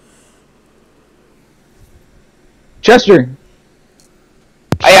 Chester.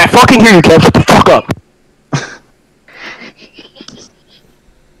 Hey, I fucking hear you, Kev. Shut the fuck up.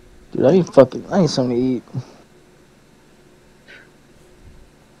 Dude, I need something to eat.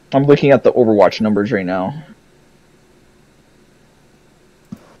 I'm looking at the Overwatch numbers right now.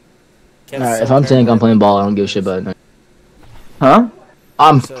 Alright, if I'm tank, I'm playing ball. I don't give a shit about it. Huh?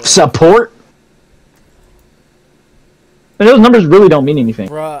 Support? And those numbers really don't mean anything.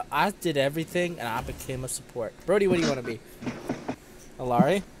 Bruh, I did everything and I became a support. Brody, what do you want to be?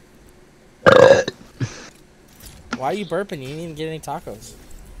 Alari? Why are you burping? You didn't even get any tacos.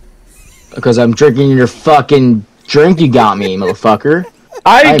 Because I'm drinking your fucking drink you got me, motherfucker.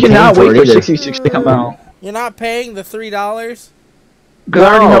 I ain't cannot paying wait for for it either. 66 to come out. You're not paying the $3? Because I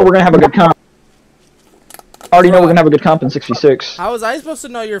already know we're gonna have a good comp. I already know we're gonna have a good comp in 66. How was I supposed to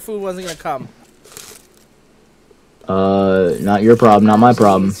know your food wasn't gonna come? Not your problem, not my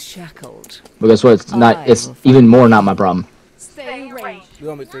problem. Shackled. But guess what? It's even more not my problem. Stay in range. You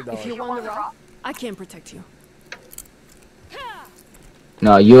owe me $3. If you want the rock, I can protect you.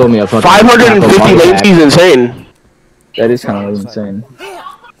 No, you owe me a fucking 550 latency is insane. That is kind of insane.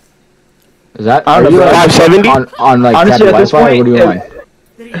 Is that? I Are don't you know, at 570? on like Honestly, at this Wi-Fi, or what point,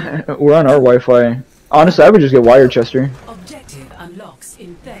 do you want? we're on our Wi-Fi. Honestly, I would just get wired, Chester. Objective unlocks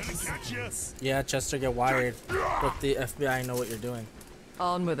in 30 seconds. Yeah, Chester, get wired. Let the FBI know what you're doing.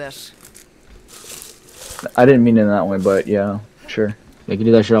 On with it. I didn't mean it in that way, but yeah, sure. They can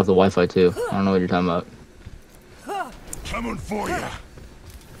do that shit off the Wi-Fi too. I don't know what you're talking about. Coming for you.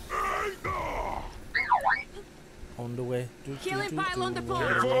 On the way. Healing pile on the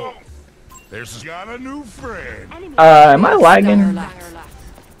pole. There's got a new friend. Am I lagging?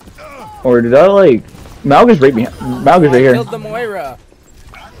 Or did I like... Malga's right behind. Malga's right here. Killed the Moira.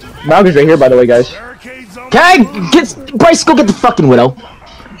 Malga's right here, by the way, guys. Barricades on. Can I get Bryce? Go get the fucking widow.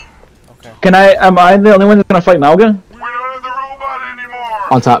 Can I... Am I the only one that's gonna fight Malga? We don't have the robot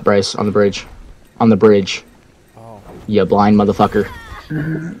anymore. On top, Bryce. On the bridge. On the bridge. Oh, You blind motherfucker.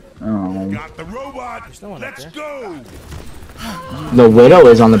 Oh. Got the robot. there's no one up Let's there. go. The widow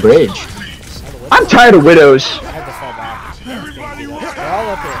is on the bridge. I'm tired of widows. I had to fall back. Everybody They're all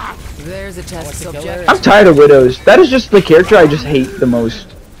up here. There's a test What's the killer? subject. I'm tired of widows. That is just the character I just hate the most.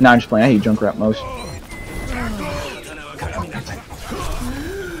 Nah, I'm just playing. I hate Junkrat most.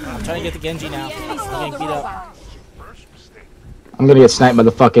 I'm trying to get the Genji now. I'm getting beat up. I'm gonna get sniped by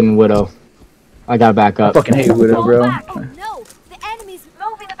the fucking widow. I gotta back I up. fucking hate widow, bro. Oh no, the enemy's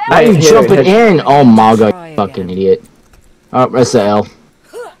moving the How you I hate jumping it. in? Oh my god, Try you fucking again. idiot. Oh, that's the L.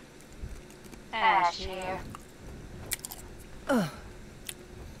 Ash here.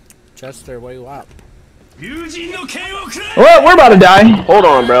 Chester, where you at? Well, we're about to die. Hold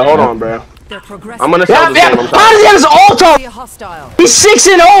on, bro. Hold on, bro. They're progressing. I'm gonna sell Yeah, this yeah. game. I'm How sorry. does he have his ult on? Be a hostile. He's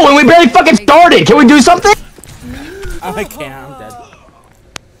 6-0 and we barely fucking started. Can we do something? I can't. I'm dead.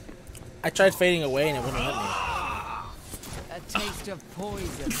 I tried fading away and it wouldn't let me. A taste of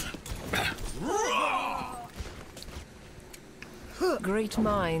poison. Great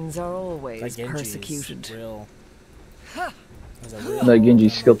minds are always That Genji persecuted. is real. He's a real The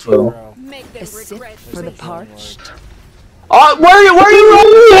Genji's skill flow. bro. Make them A sip regret for the this. parched. Where are you?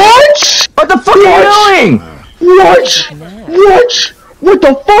 What? What the fuck are you doing? What? What? What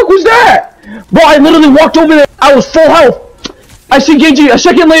the fuck was that? Bro, I literally walked over there. I was full health. I see Genji. A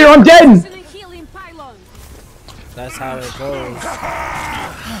second later, I'm dead. That's how it goes.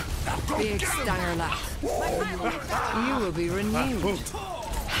 Big Steiner laugh. You will be renewed.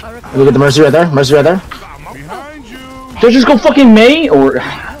 Look at the Mercy right there. Mercy right there. Did I just go fucking May or?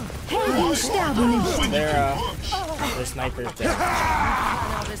 They're snipers there.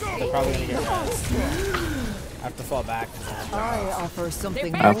 They're probably gonna get rest. I have to fall back. I offer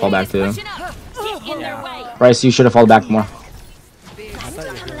something. I'll fall back too. Yeah. Bryce, you should have fallen back more.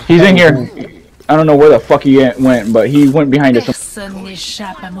 He's in here. I don't know where the fuck he went, but he went behind us. Personne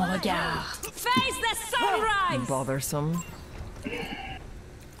n'échappe à mon regard. Face the sunrise! Bothersome.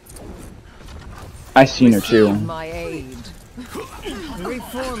 I seen her too. My aid.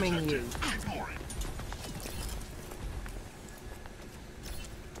 Reforming you.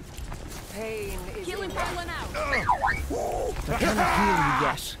 Pain is Healing pylon out. I cannot heal you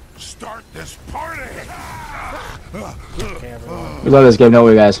yet. Start this party! We love this game, don't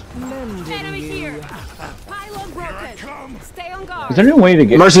we, guys? Enemy here. Pylon broken. Stay on guard. Is there any way to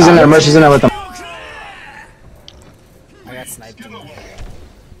get? Mercy's in there. Mercy's in there with them. I got sniped.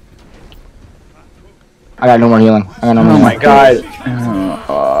 I got no more healing. I got no more Oh healing. my god.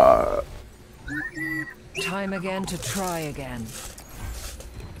 Time again to try again.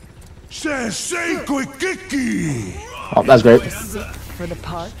 Oh, that's great. For the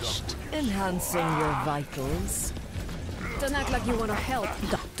parched, enhancing your vitals. Don't act like you want to help,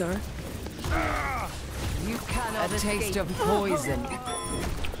 doctor. You cannot taste of poison.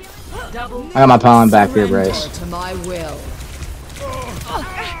 I got my pylon back here, Bryce. To my will.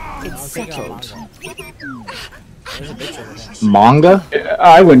 It's settled. Manga?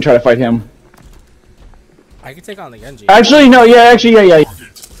 I wouldn't try to fight him. I can take on the Genji. Actually, no. Yeah, actually, yeah.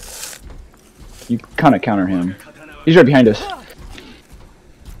 You kind of counter him. He's right behind us.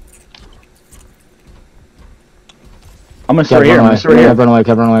 I'm gonna start here. I'm gonna start here. Kev, run away.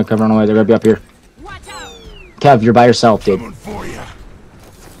 Kev, run away. Kev, run away. They're gonna be up here. Kev, you're by yourself, dude.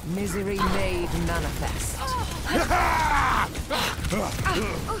 Misery made manifest.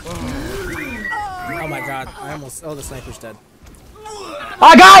 Oh my god, I almost. Oh, the sniper's dead.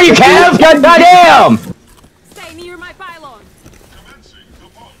 I got you, Kev! God damn! Stay near my pylon.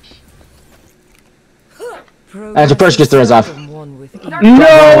 And the first gets the res off. No, Run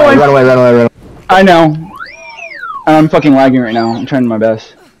away, run away, run away. I know. I'm fucking lagging right now. I'm trying my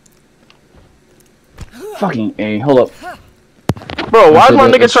best. Fucking A. Hold up. Bro, why is my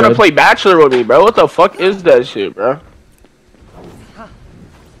nigga trying to play Bachelor with me, bro? What the fuck is that shit, bro?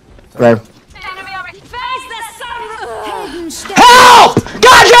 Right. Enemy over. Face the sunrise. Help!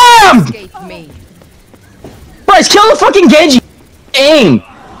 Goddamn! Escape me. Bryce, kill the fucking Genji! Aim!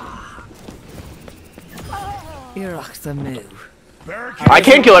 I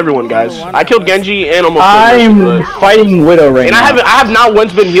can't kill everyone, guys. I killed Genji and almost. I'm fighting Widow right and now. I have not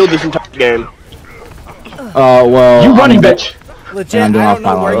once been healed this entire game. Oh, well. You running, bitch. Legit, I I'm doing don't know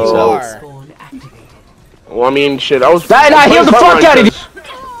off where you pylon, are. Well, I mean, shit. I was. I healed the fuck out of you!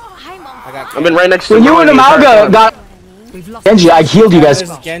 I've been right next to. When you and Amalga got Genji, I healed you guys.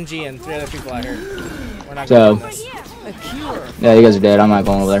 There's Genji and 3 other people out here. We're not So, doing this. yeah, you guys are dead. I'm not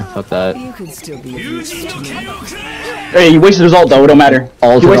going over there. Fuck that. You can still be of use to me. Hey, he wasted his ult though. It don't matter. He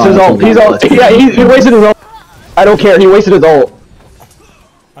wasted his ult. He's ult. Yeah, he wasted his ult. I don't care. He wasted his ult.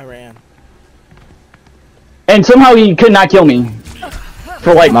 I ran. And somehow he could not kill me.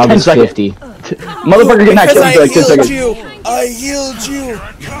 For like 10 seconds. 50. Motherfucker could not kill me for like 10 seconds. I healed you!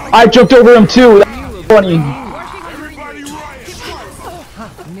 I jumped over him too. That's funny.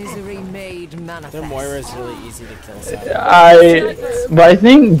 Misery made Their manifest. Moira is really easy to kill. So. But I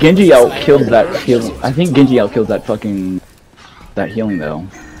think Genji outkills that heal. I think Genji outkills that fucking healing though.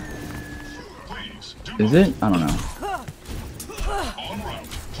 Is it? I don't know.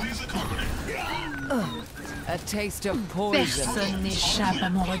 A taste of poison. Personne n'échappe à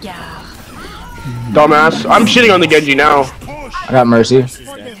mon regard. Dumbass. I'm shitting on the Genji now. I got Mercy.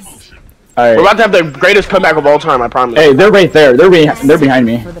 Alright. We're about to have the greatest comeback of all time. I promise. Hey, they're right there. They're behind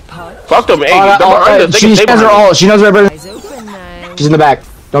me. For the part. Fuck them. Hey, they're behind us. They She can stay has her behind us. ult. She knows where everybody. Eyes open now. She's in the back.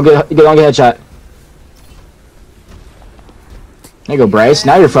 Don't get headshot. There you go, Bryce.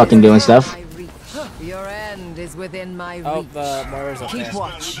 Now you're fucking doing stuff. My reach. Your end is within my Oh, reach. the Moira's up there. Keep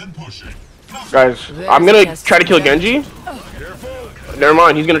watch. Guys, I'm gonna try to kill Genji. Never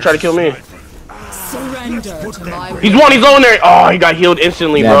mind. He's gonna try to kill me. Surrender to my He's one. He's low in there. Oh, he got healed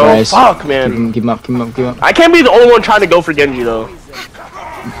instantly, Yeah, bro. Bryce. Fuck, man. Keep him up. Keep him up. Keep him up. I can't be the only one trying to go for Genji though.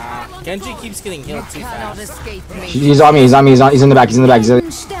 Genji keeps getting healed too Cannot fast. escape me. He's on me. He's on me. He's in the back. He's in the back.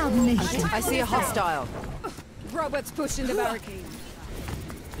 I see a hostile. robots pushing the barricade.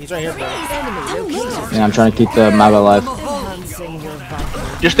 He's right here, bro. Yeah, I'm trying to keep the Maga alive.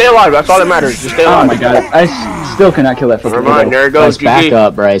 Just stay alive. That's all that matters. Just stay alive. Oh my god, I still cannot kill that fucking Never mind. There it Bryce, goes. back GG.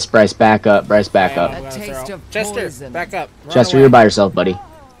 up, Bryce. Bryce, back up. Bryce, back up. I'm gonna taste throw. of Chester, poison. back up. Run Chester, away. you're by yourself, buddy.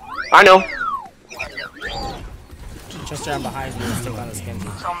 I know. Chester, I'm behind you. Stick on the skin.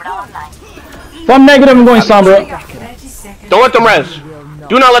 If I'm negative, I'm going Sombra. Don't let them res.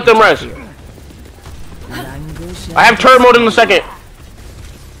 Do not let them res. I have turret mode in the second.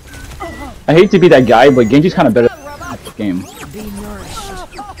 I hate to be that guy, but Genji's kind of better at this game.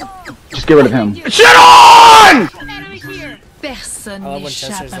 Just get rid of him. Shit on! I love when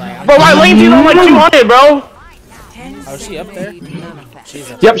Chester's like, Bro, my lane team on like 200, bro. oh, is she up there? She's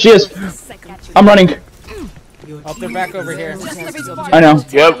up. Yep, she is. I'm running. Up there, back over here. I know.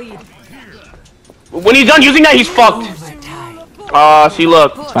 Yep. When he's done using that, he's fucked. See,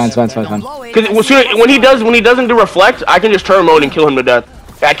 look. It's fine, it's fine, it's fine, it's fine. Cause when he doesn't do reflect, I can just turret mode and kill him to death.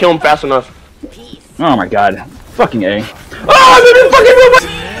 I kill him fast enough. Oh my god. Fucking A. Oh, I'm in fucking robot!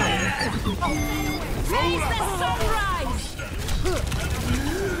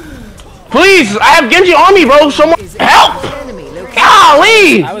 Please, I have Genji on me, bro. Someone help!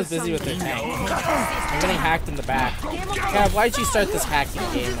 Golly! I was busy with their tank. I'm getting hacked in the back. God, why'd you start this hacking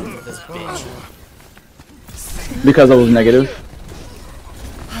game with this bitch? Because I was negative.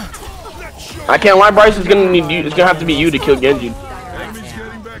 I can't lie, Bryce. It's gonna need you. It's gonna have to be you to kill Genji.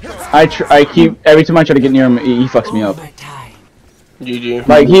 I keep, every time I try to get near him, he fucks me up. GG.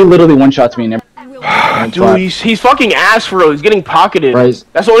 Like, he literally one-shots me and every Dude, he's fucking ass for real. He's getting pocketed. Bryce.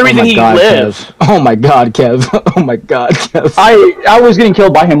 That's the only reason he lives. Kev. Oh my god, Kev. Oh my god, Kev. I was getting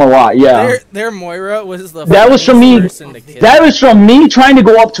killed by him a lot, yeah. Their Moira was the That was from me. person to kill. That was from me trying to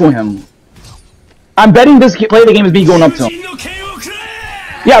go up to him. I'm betting this play of the game is me going up to him.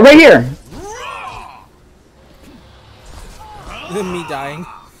 Yeah, right here. Me dying.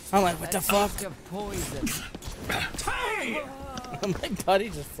 I'm like, what the fuck? My buddy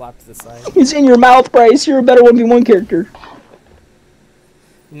just flopped to the side. He's in your mouth, Bryce. You're a better 1v1 character.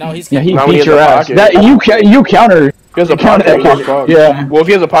 No, he's Yeah, he Now he beat has your a ass. pocket. That you counter. If he has a Counter pocket, that he's fucked. Yeah. Well, if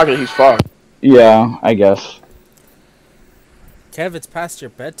he has a pocket, he's fucked. Yeah, I guess. Kev, it's past your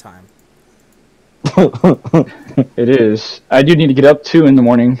bedtime. It is. I do need to get up 2 in the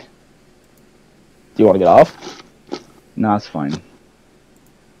morning. Do you want to get off? Nah, it's fine.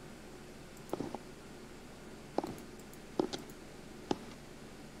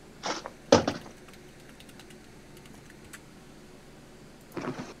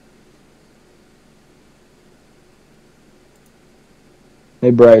 Hey,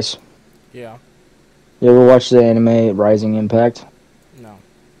 Bryce. Yeah. You ever watch the anime Rising Impact? No.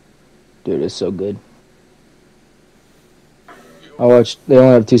 Dude, it's so good. I watched. They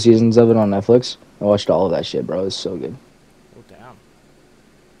only have 2 seasons of it on Netflix. I watched all of that shit, bro. It's so good. Oh, damn.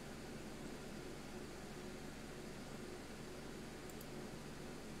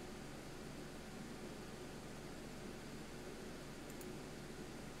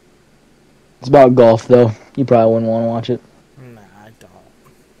 It's about golf, though. You probably wouldn't want to watch it. Nah, I don't.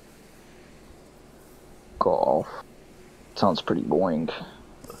 Golf. Sounds pretty boring.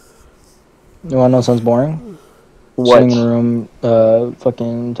 You want to know what sounds boring? What? Sitting in a room,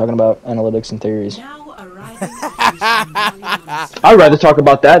 fucking talking about analytics and theories. I'd rather talk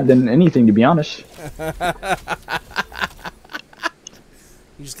about that than anything, to be honest.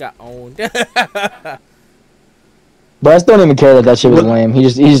 You just got owned. Bryce don't even care that shit was lame. He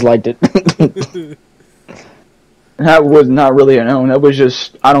just liked it. That was not really an own. That was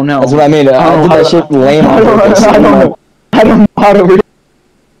just, I don't know. That's what I mean. I did that shit lame on purpose. I don't know how to read.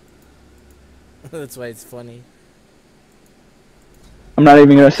 That's why it's funny. I'm not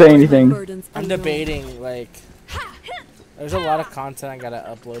even gonna say anything. I'm debating, like, there's a lot of content I gotta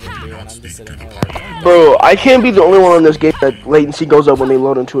upload and do, and I'm just sitting here like, Bro, I can't be the only one on this game that latency goes up when they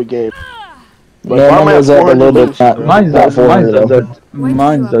load into a game. But Yeah, why am mine I at goes up a 400 little bit. latency, bro? Mine does 400 though. that.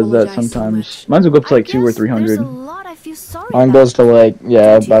 Mine does that sometimes. Mine will go up to like 200 or 300. Mine goes to like,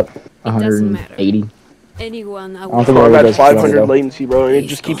 yeah, about doesn't matter. 180. Anyone I I don't think Bro, it I'm ever at goes to 200 500 though. latency, bro, and it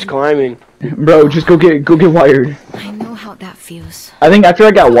just keeps climbing. Bro, just go get wired. I know how that feels. I think after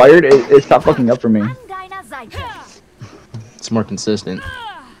I got wired, it stopped fucking up for me. It's more consistent.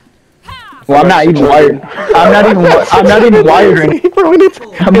 Well, I'm not even wired. I'm not even wired. I'm not even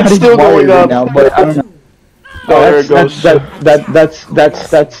still wired going right up. now. But I don't know. Oh, there it goes.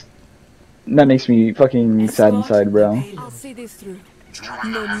 That makes me fucking sad inside, bro. I'll see this through.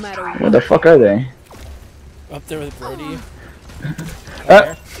 No matter what. Where the fuck are they? up there with Brody.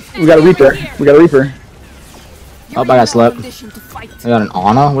 We got a Reaper. We got a Reaper. Oh, I got slept. I got an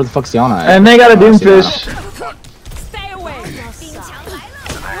Ana? Where the fuck's the Ana at? And they got a Oh, I see Doomfish.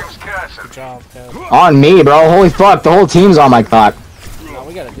 Good job, Kev. On me, bro. Holy fuck, the whole team's on my cock. No,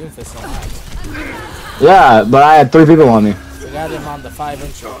 we got a Doomfist on that. Yeah, but I had 3 people on me. We got him on the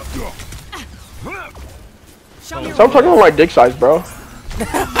 5-inch. Stop talking about my dick size, bro.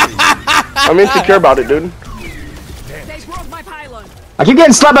 I'm insecure about it, dude. They broke my pylon. I keep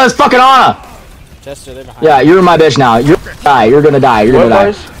getting slapped by this fucking Ana. Chester, they're behind. Yeah, you're my bitch now. You're gonna die. You're gonna die. You're gonna die.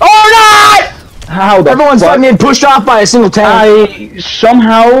 Boys? Oh no! How the Everyone's fuck? fucking getting pushed off by a single tank. I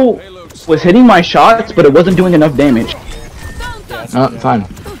somehow was hitting my shots, but it wasn't doing enough damage. Oh, fine.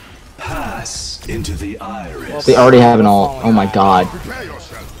 Pass into the iris. They already have an ult. Oh my god.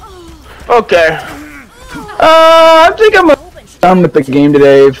 Okay. I think I'm done with the game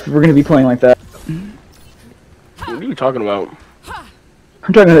today if we're gonna be playing like that. What are you talking about?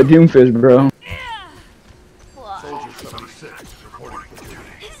 I'm talking to Doomfist, bro.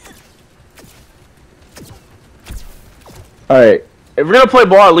 Alright. If we're gonna play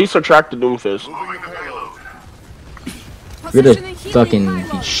ball, at least attract the Doomfist. You're gonna fucking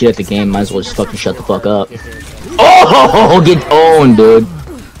be shit at the game. Might as well just fucking shut the fuck up. Oh, get owned, dude.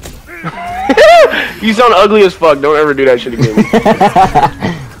 You sound ugly as fuck. Don't ever do that shit again.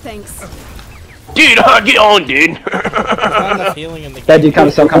 Thanks. Dude, get on, dude. That did kind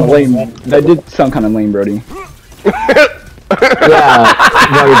of sound kind of lame. That did sound kind of lame, Brody. Yeah,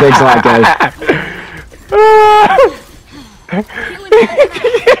 no, your big's like guys.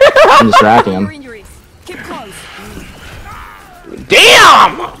 I'm distracting him. Keep close.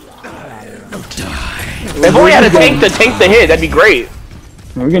 Damn! If only had a tank to tank the hit, that'd be great.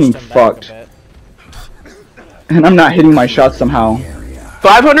 We're getting fucked. And I'm not hitting my shots somehow.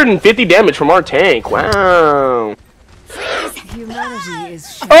 550 damage from our tank. Wow. Humanity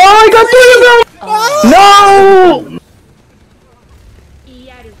is Oh, I got 3 of them! No!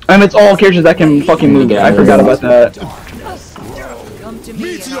 And it's all characters that can fucking move. I forgot about that.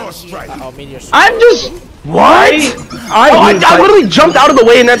 I'm just... What? I literally jumped out of the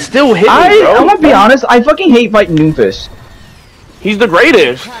way and that still hit me, bro. I'm gonna be honest, I fucking hate fighting Doomfist. He's the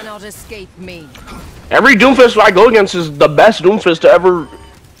greatest. cannot escape me. Every Doomfist I go against is the best Doomfist to ever...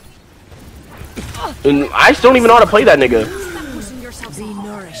 And I still don't even know how to play that nigga. Be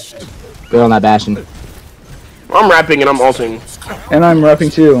nourished. Good on that Bastion. I'm rapping and I'm ulting. And I'm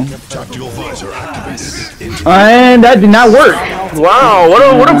repping too. Tactical visor activated. And that did not work. Wow,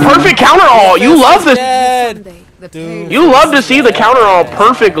 what a perfect counter all. You love this. You love to see the counter all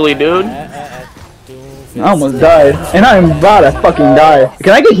perfectly, dude. I almost died. And I'm about to fucking die.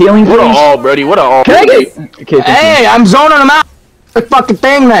 Can I get healing, please? What a all, Brody. What a all. Can I get... Okay, Hey, I'm zoning them out. The fucking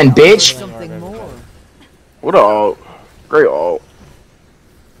thing then, bitch. Something more. What a all. Great all.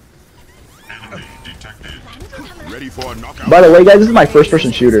 Ready for a knockout. By the way, guys, this is my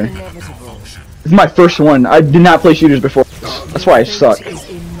first-person shooter. This is my first one. I did not play shooters before. That's why I suck.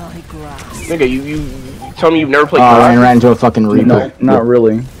 Nigga, you tell me you've never played Oh, I Crash? ran into a fucking Reaper. No, not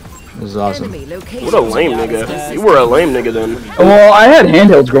really. This is awesome. What a lame nigga. You were a lame nigga then. Well, I had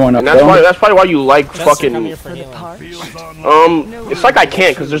handhelds growing up, And that's though. probably why you like fucking... For the parch. It's like I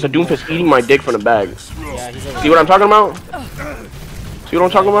can't because there's a Doomfist eating my dick from the bag. See what I'm talking about? See what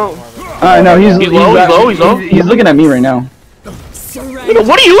I'm talking about? No, he's low. He's looking at me right now. Nigga,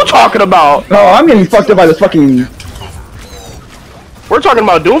 what are you talking about? Oh, I'm getting fucked up by this fucking... We're talking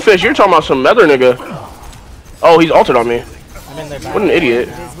about Doomfist, you're talking about some other nigga. Oh, he's altered on me. What an idiot.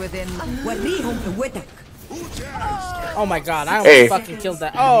 Oh my god, I almost Hey. fucking killed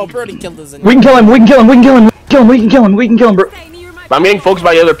that. Oh, Brody killed his. We can kill him, we can kill him, we can kill him, we can kill him, we can kill him, bro. But I'm getting focused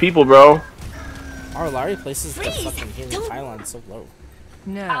by other people, bro. Our Larry places the fucking healing pylon so low.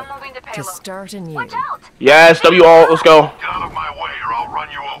 Now, to start anew. Yes, W all, let's go. Get out of my way or I'll run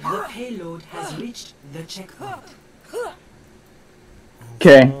you over. Payload has reached the checkpoint.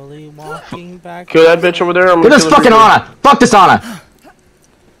 Okay. Slowly walking back. Kill that bitch over there. I'm Get gonna this kill fucking Ana. Fuck this Ana.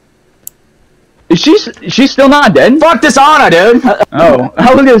 Is she's still not dead? Fuck this Ana, dude. Oh,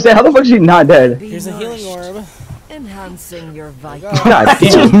 I was gonna say, how the fuck is she not dead? Here's a healing orb. Enhancing your vitals. God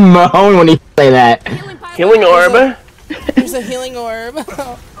Just damn. moan when he say that. Healing orb. Here's a healing orb.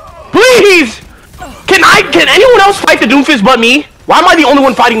 Please! Can anyone else fight the Doomfist but me? Why am I the only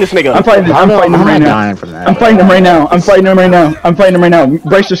one fighting this nigga? I'm fighting him right now. dying from that. I'm fighting him right now. I'm fighting him right now. I'm fighting him right now.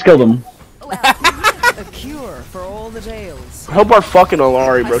 Bryce just killed him. A cure for all the tales. I hope our fucking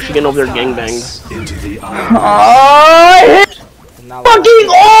Alari, bro. She getting over there gangbanged. Into the I hit fucking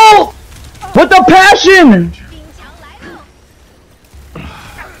all with the passion.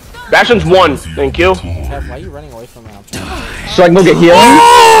 Bastion's one. Thank you. Kev, why are you running away from me? I'm trying to So I can go get healing.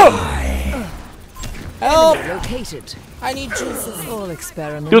 help! Located. I need juices. All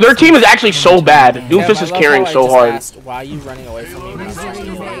experiments. Dude, their team is actually so bad. Doomfist Kev, is I love carrying how I so just hard. asked, why are you running away from me?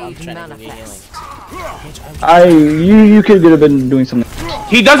 I'm trying to give you healing. You could have been doing something.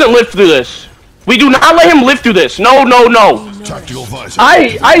 He doesn't live through this. We do not let him live through this. No, no, no. Tactical visor.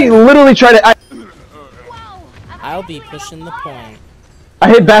 I literally tried to. I'll be pushing the point. I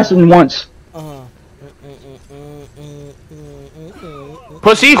hit Bastion once.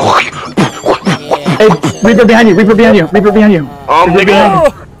 Pussy. Yeah. Hey, Reaper behind you. Reaper behind you. Reaper behind you.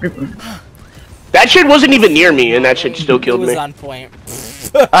 Nigga. That shit wasn't even near me, and that shit still It killed was me. on point.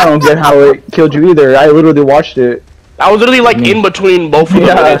 I don't get how it killed you either. I literally watched it. I was literally like in between both of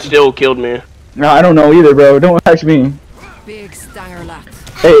them, and it still killed me. No, I don't know either, bro. Don't ask me. Big stanger lap.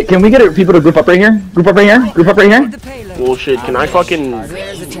 Hey, can we get people to group up right here? Group up right here? Group up right here? The payload. Bullshit. Can I fucking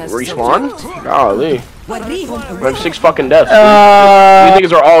There's a test respawn? Golly. I subject. have 6 fucking deaths.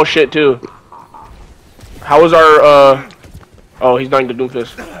 These niggas are all shit too. How is our Oh, he's dying to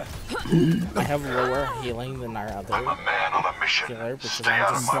Doomfist. I have lower healing than our other healer because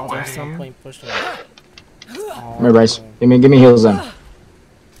I'm just there's some point pushing it. Alright, Bryce. Give me heals then.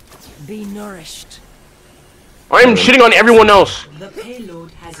 Be nourished. I am shitting on everyone else. The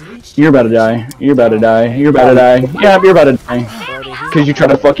payload has reached. You're about to die. You're about to die. You're about to die. Yeah, you're about to die. Because you try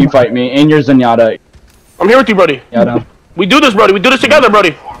to fucking fight me, and you're Zenyatta. I'm here with you, Brody. Yatta. We do this, Brody. We do this together,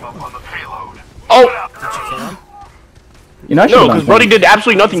 Brody. Oh, You know, I no, should've because done Brody did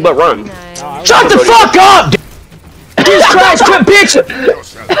absolutely nothing but run. Shut the fuck up! Jesus Christ, quit bitch!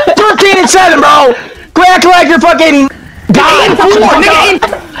 13 and 7, bro! Quit acting like you're fucking...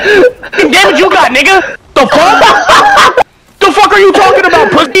 Damn it, you got, nigga! The fuck? The fuck are you talking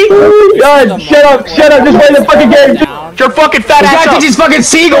about, pussy? God, shut up, just play the fucking game. Your fucking fat This ass guy up. thinks he's fucking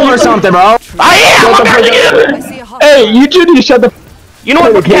Seagull or something, bro! I am! I'm about to get him! I see a hot. Hey, you two need to shut the You know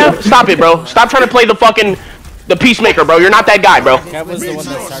what, Kev? Stop it, bro. Stop trying to play the fucking... The peacemaker, bro. You're not that guy, bro. That was the one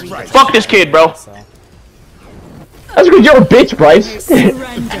that started. Fuck this kid, bro. So. That's because you're a bitch, Bryce.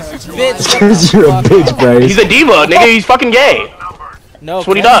 Because you're a bitch, Bryce. He's a diva, nigga. He's fucking gay. No, That's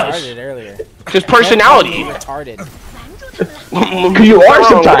what he Kev does. started earlier. His personality. Retarded. Because you are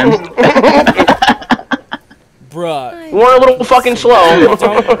sometimes. Bruh. We're a little fucking slow. You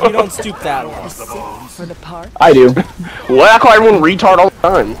don't stoop that low. For the part. I do. What? I call everyone retard all the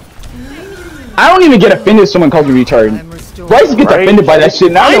time. I don't even get offended if someone calls me retarded. I'm restored. Bryce gets Right? offended by that shit,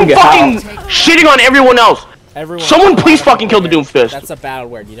 and I don't I'm get fucking how. shitting on everyone else. Everyone. Someone please fucking kill the Doomfist. That's a bad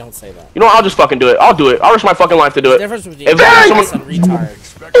word. You don't say that. You know what? I'll just fucking do it. I'll do it. I'll risk my fucking life to do The it. difference between If someone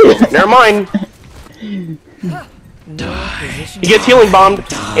retards. Never mind. He gets healing bombed,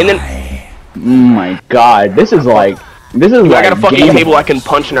 and then Oh my god, this is like I like got a fucking game- table I can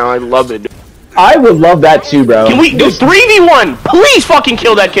punch now. I love it. I would love that too, bro. Can we do 3v1? Please fucking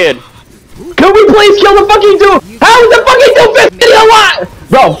kill that kid. Can we please kill the fucking dude? How is the fucking Doomfist still alive?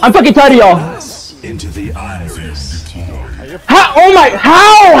 Bro, I'm fucking tired of y'all. Into the iris. How? Oh my,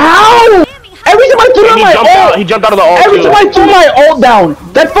 how? Every time I threw down my ult, He jumped out of the ult. every too. time I threw my ult down,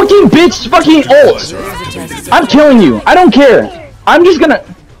 that fucking bitch fucking ult. I'm killing you. I don't care. I'm just gonna.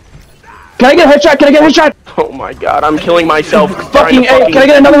 Can I get a headshot? Can I get a headshot? Oh my god, I'm killing myself. Fucking A, can I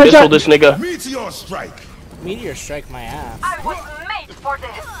get another pistol headshot? this nigga. Meteor strike. Meteor strike my ass.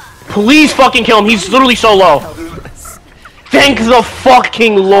 Please fucking kill him. He's literally so low. Thank the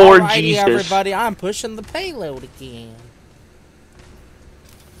fucking Lord Alrighty, Jesus. everybody, I'm pushing the payload again.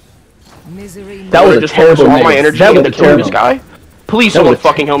 Misery. That was a Just focus terrible all my name. energy That was into a killing this terrible. guy. Please, That someone was a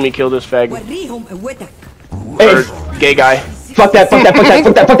fucking help me kill this fag. Hey, Or gay guy. fuck that. Move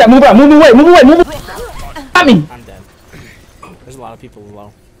away. Got me. I'm dead. There's a lot of people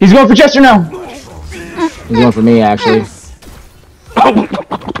low. He's going for Chester now. He's going for me, actually.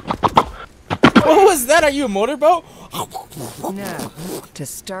 What was that? Are you a motorboat? Now, to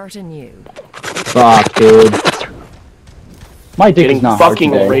start anew. Fuck, dude. My dick Getting is not hard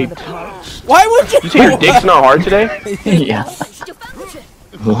fucking today. raped. Why would you? You say your dick's not hard today? Yeah.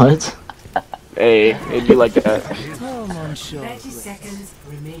 What? Hey, it'd be like that. Oh, monsieur.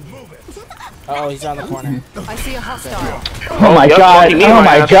 Oh, he's around the corner. I see a hostile. Oh my Yep, god. fucking me in Oh my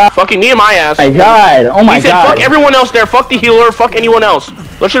my ass. god. Fucking me and my ass. Oh my god. Oh my He said god. fuck everyone else there. Fuck the healer. Fuck anyone else.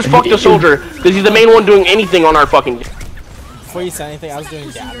 Let's just fuck the soldier. Because he's the main one doing anything on our fucking... Before you said anything, I was doing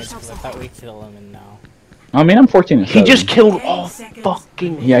damage because I thought we'd kill him, and no. I mean, I'm 14 and 7. He just killed all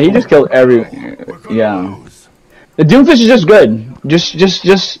fucking... Yeah, he just killed every. Yeah. The Doomfist is just good. Just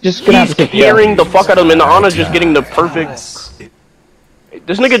gonna have He's to take carrying the fuck out of him, and the Ana's just getting the perfect...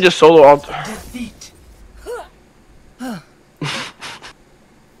 This nigga just solo all...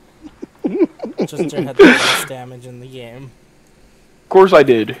 Chester had the most damage in the game. Of course I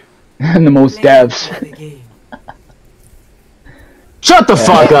did. And the most devs. Shut the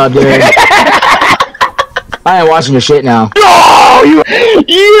fuck up, dude. I ain't watching your shit now. No, you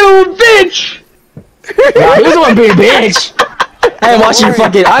bitch! Nah, he was the one being a bitch. I ain't watching your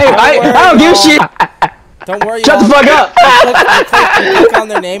fucking. I don't give a shit. Don't worry. Shut the fuck up. You click on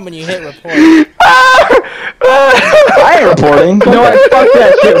their name when you hit report. I ain't reporting. You know what? Fuck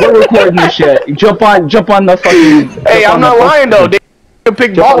that shit. We're recording this shit. Jump on the fucking. Hey, I'm not lying though. They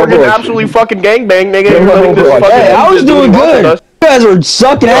pick ball. We're getting absolutely fucking gangbang, nigga. Hey, I was doing good. You guys were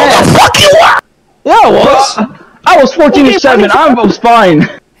sucking ass. Fuck you up! Yeah, I was. I was 14-7. I was fine.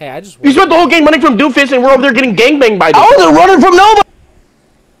 Hey, I just. You spent the whole game running from Doofus, and we're over there getting gangbanged by them. I wasn't running from nobody.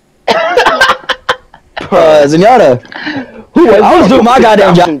 Zenyatta. I was doing my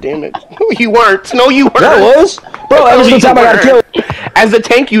goddamn job. Damn it. You weren't. No, you weren't. Yeah, I was. Bro, every single time I got killed. As a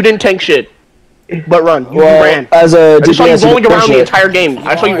tank, you didn't tank shit. But run. You ran. As a I just saw you DPS, rolling around the shit. entire game.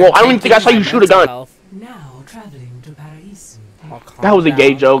 I saw you roll. I don't even think I saw you shoot a gun. Now traveling to Paris. That was a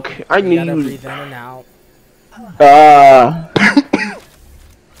gay joke. I You knew gotta you. breathe in and out.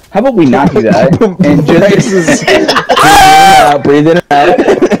 How about we not do that? And just breathe in and out.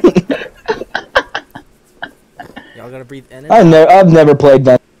 Y'all gotta breathe in and out. I've never played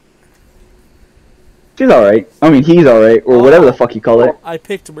that. she's alright. I mean, he's alright, or whatever the fuck you call it. I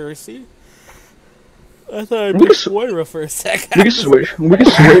picked Mercy. I thought I We picked can Moira for a second. We can switch. We can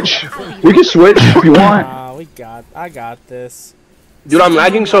switch. We can switch if you want. I got this. Dude, I'm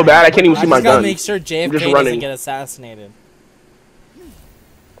lagging so bad I can't even see my I just gotta gun. make sure JFK just doesn't running. get assassinated.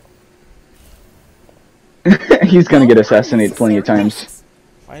 He's gonna get assassinated plenty of times.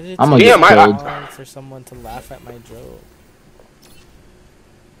 Why did it I'm take gonna so get long for someone to laugh at my joke?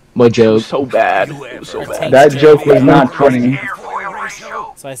 What joke? So bad. It was so bad. That joke was not funny.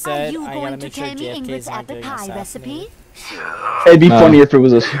 So I said I gotta make sure JFK is not getting assassinated. It'd be funny if it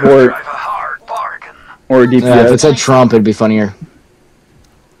was a sport or a DPS. Yeah, if it said Trump, it'd be funnier.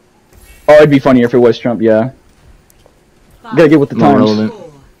 Oh, it'd be funnier if it was Trump. Yeah. Gotta get with the More times. relevant.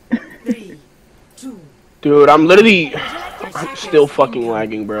 Dude, I'm still fucking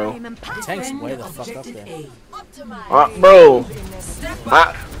lagging, bro. Tank's way the fuck up there. Bro.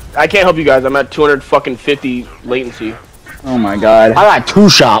 I can't help you guys. I'm at 250 latency. Oh my god. I got two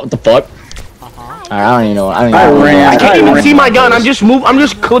shot. What the fuck? I don't even know. I can't even see my gun. I'm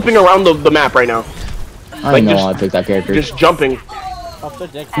just clipping around the map right now. I don't know why I picked that character. Just jumping.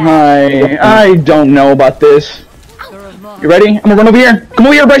 I don't know about this. You ready? I'm gonna run over here. Come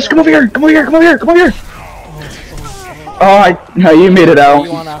over here, Bryce. Come over here. Come over here. Come over here. Come over here. Oh, no, you made it out.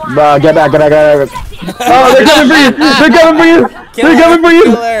 Bro, get back. Oh, they're coming for you. They're coming for you. They're coming for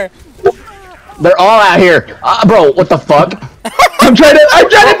you. They're all out here. Bro, what the fuck? I'm trying to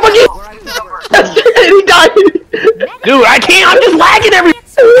fucking. He died. Dude, I can't. I'm just lagging every.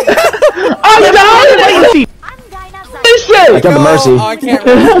 I'm dying. Latency. I killed the Mercy. Oh, I can't.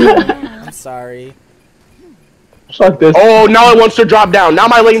 I'm sorry. Fuck this. Oh, now it wants to drop down. Now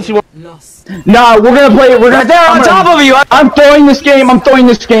my latency won't. Nah, we're gonna play. We're gonna. They're on top of you. I'm throwing this game. I'm throwing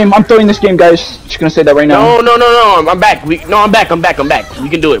this game, guys. Just gonna say that right now. No. I'm back. I'm back. We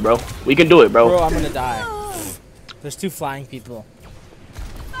can do it, bro. Bro, I'm gonna die. There's two flying people.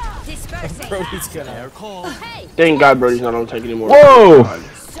 Brody's gonna. Thank God Brody's not on tank anymore. Whoa!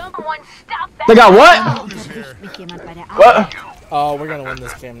 They got what? What? Oh, we're gonna win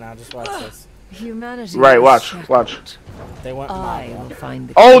this game now. Just watch this. Humanity. Right, watch. They went I mob. will find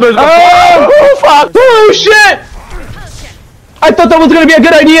the Oh, there's Oh fuck! Oh shit! I thought that was gonna be a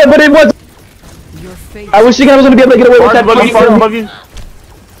good idea, but it wasn't. your fate. I was thinking I was gonna be able to get away with that. above you.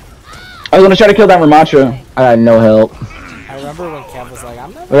 I was gonna try to kill that Ramacha. I got no help. I remember when Kev was like,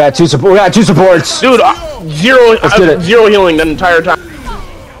 I'm not. We got two supports. Dude, zero healing the entire time.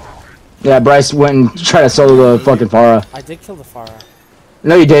 Yeah, Bryce went and tried to solo the fucking Pharah. I did kill the Pharah.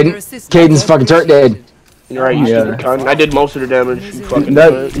 No, you didn't. Caden's fucking turret did. You're right, you stupid cunt. I did most of the damage. You fucking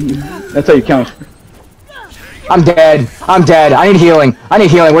That's how you count. I'm dead. I need healing.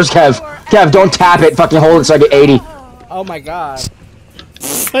 Where's Kev? Kev, don't tap it. Fucking hold it so I get 80. Oh my god.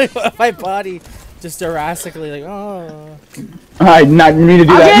 My body just erratically like, oh. I did not mean to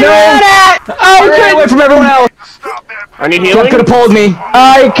do that. No! I ran away from everyone else. I need Kev healing. could have pulled me.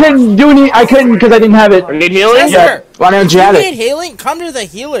 I couldn't do any. I couldn't because I didn't have it. I need healing. Chester, Why don't you have you need it? healing? Come to the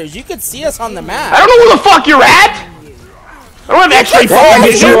healers. You could see us on the map. I don't know where the fuck you're at. I don't have X-ray I fucking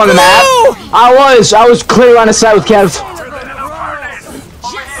can see you on the map. I was clear on the side with Kev.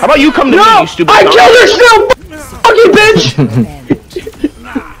 How about you come to me, you stupid I cunt? killed her still, fucking bitch.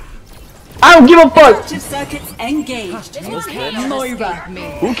 I don't give a fuck. Circuits engaged.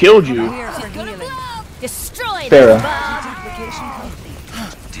 Who killed you? Destroy Farrah.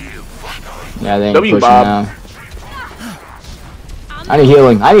 Yeah, they ain't W pushing Bob. now. I need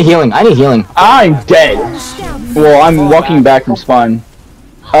healing. I need healing. I need healing. I'm dead. Well, I'm walking back from spawn.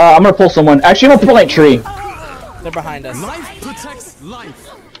 I'm gonna pull someone. Actually, I'm gonna pull that tree. They're behind us. Life protects life.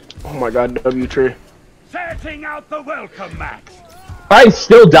 Oh my god, W tree. Setting out the welcome max. I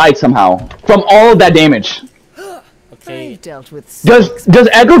still died somehow from all of that damage. Okay. Dealt with. Does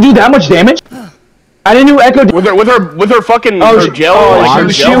Echo do that much damage? I didn't know Echo did. With her fucking her gel.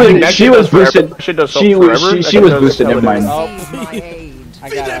 She was boosted. Shit does She was boosted. Never mind. I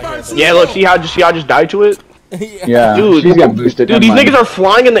got out here. Yeah, look, see how I just died to it? Yeah, dude, she's got boosted. Dude, these niggas are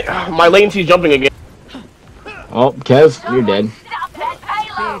flying in the. My latency's jumping again. Oh, Kev, you're dead.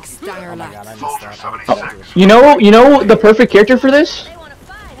 Big Steiner left. You know the perfect character for this?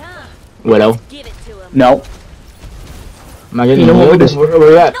 Widow. No. Am I getting You know what healed? it is? Where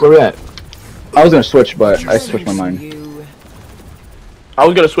we at? Where we at? I was gonna switch, but I switched my mind. I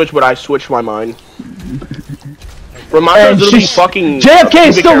was gonna switch, but I switched my mind. Remind us to be fucking. JFK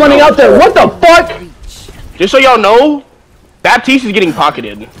is still running out there. What the fuck? Just so y'all know, Baptiste is getting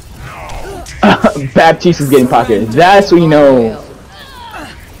pocketed. Baptiste is getting pocketed. That's what you know.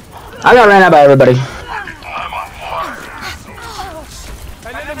 I got ran out by everybody.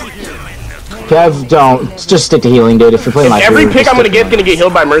 Kev, don't. Just stick to healing, dude. If you're playing like every pick I'm gonna get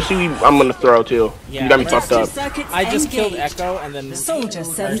healed by Mercy, I'm gonna throw too. Yeah, you got me fucked up. I just killed Echo and then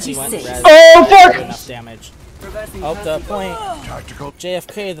Mercy went red. Oh fuck! Enough damage. Oh, the point.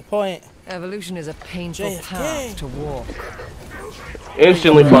 JFK, the point. Evolution is a painful path to walk.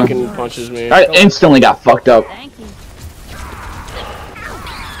 Instantly fucking punches me. I instantly got fucked up.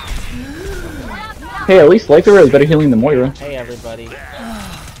 Hey, at least Lythra is better healing than Moira. Hey, everybody.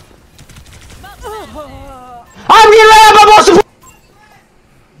 I'm getting ran out by most of.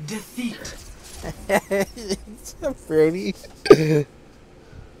 Defeat. So pretty.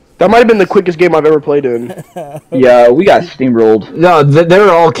 That might have been the quickest game I've ever played in. Yeah, we got steamrolled. No, they were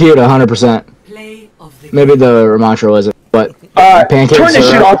all cute 100%. Maybe the Ramantra wasn't, but pancakes. Turn this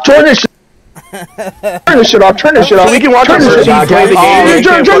shit off. Turn this shit. Turn this shit off. Turn this shit off. We can watch Turn this shit off. play the game.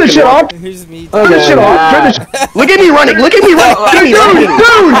 Turn this shit off. Here's me. Turn this shit off. Turn this. Look at me running. Look at me running. Look at me running.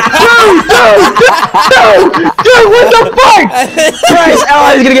 Dude, what the fuck? Bryce,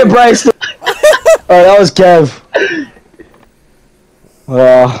 oh, he's gonna get Bryce. Alright, that was Kev.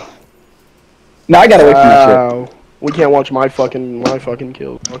 Now I gotta wait for my shit. We can't watch my fucking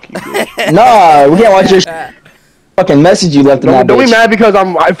kill. Fuck you, bitch. Nah, we can't watch your fucking message you left in that Don't be bitch. mad because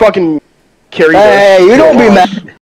I fucking carried Hey, this. you don't be mad.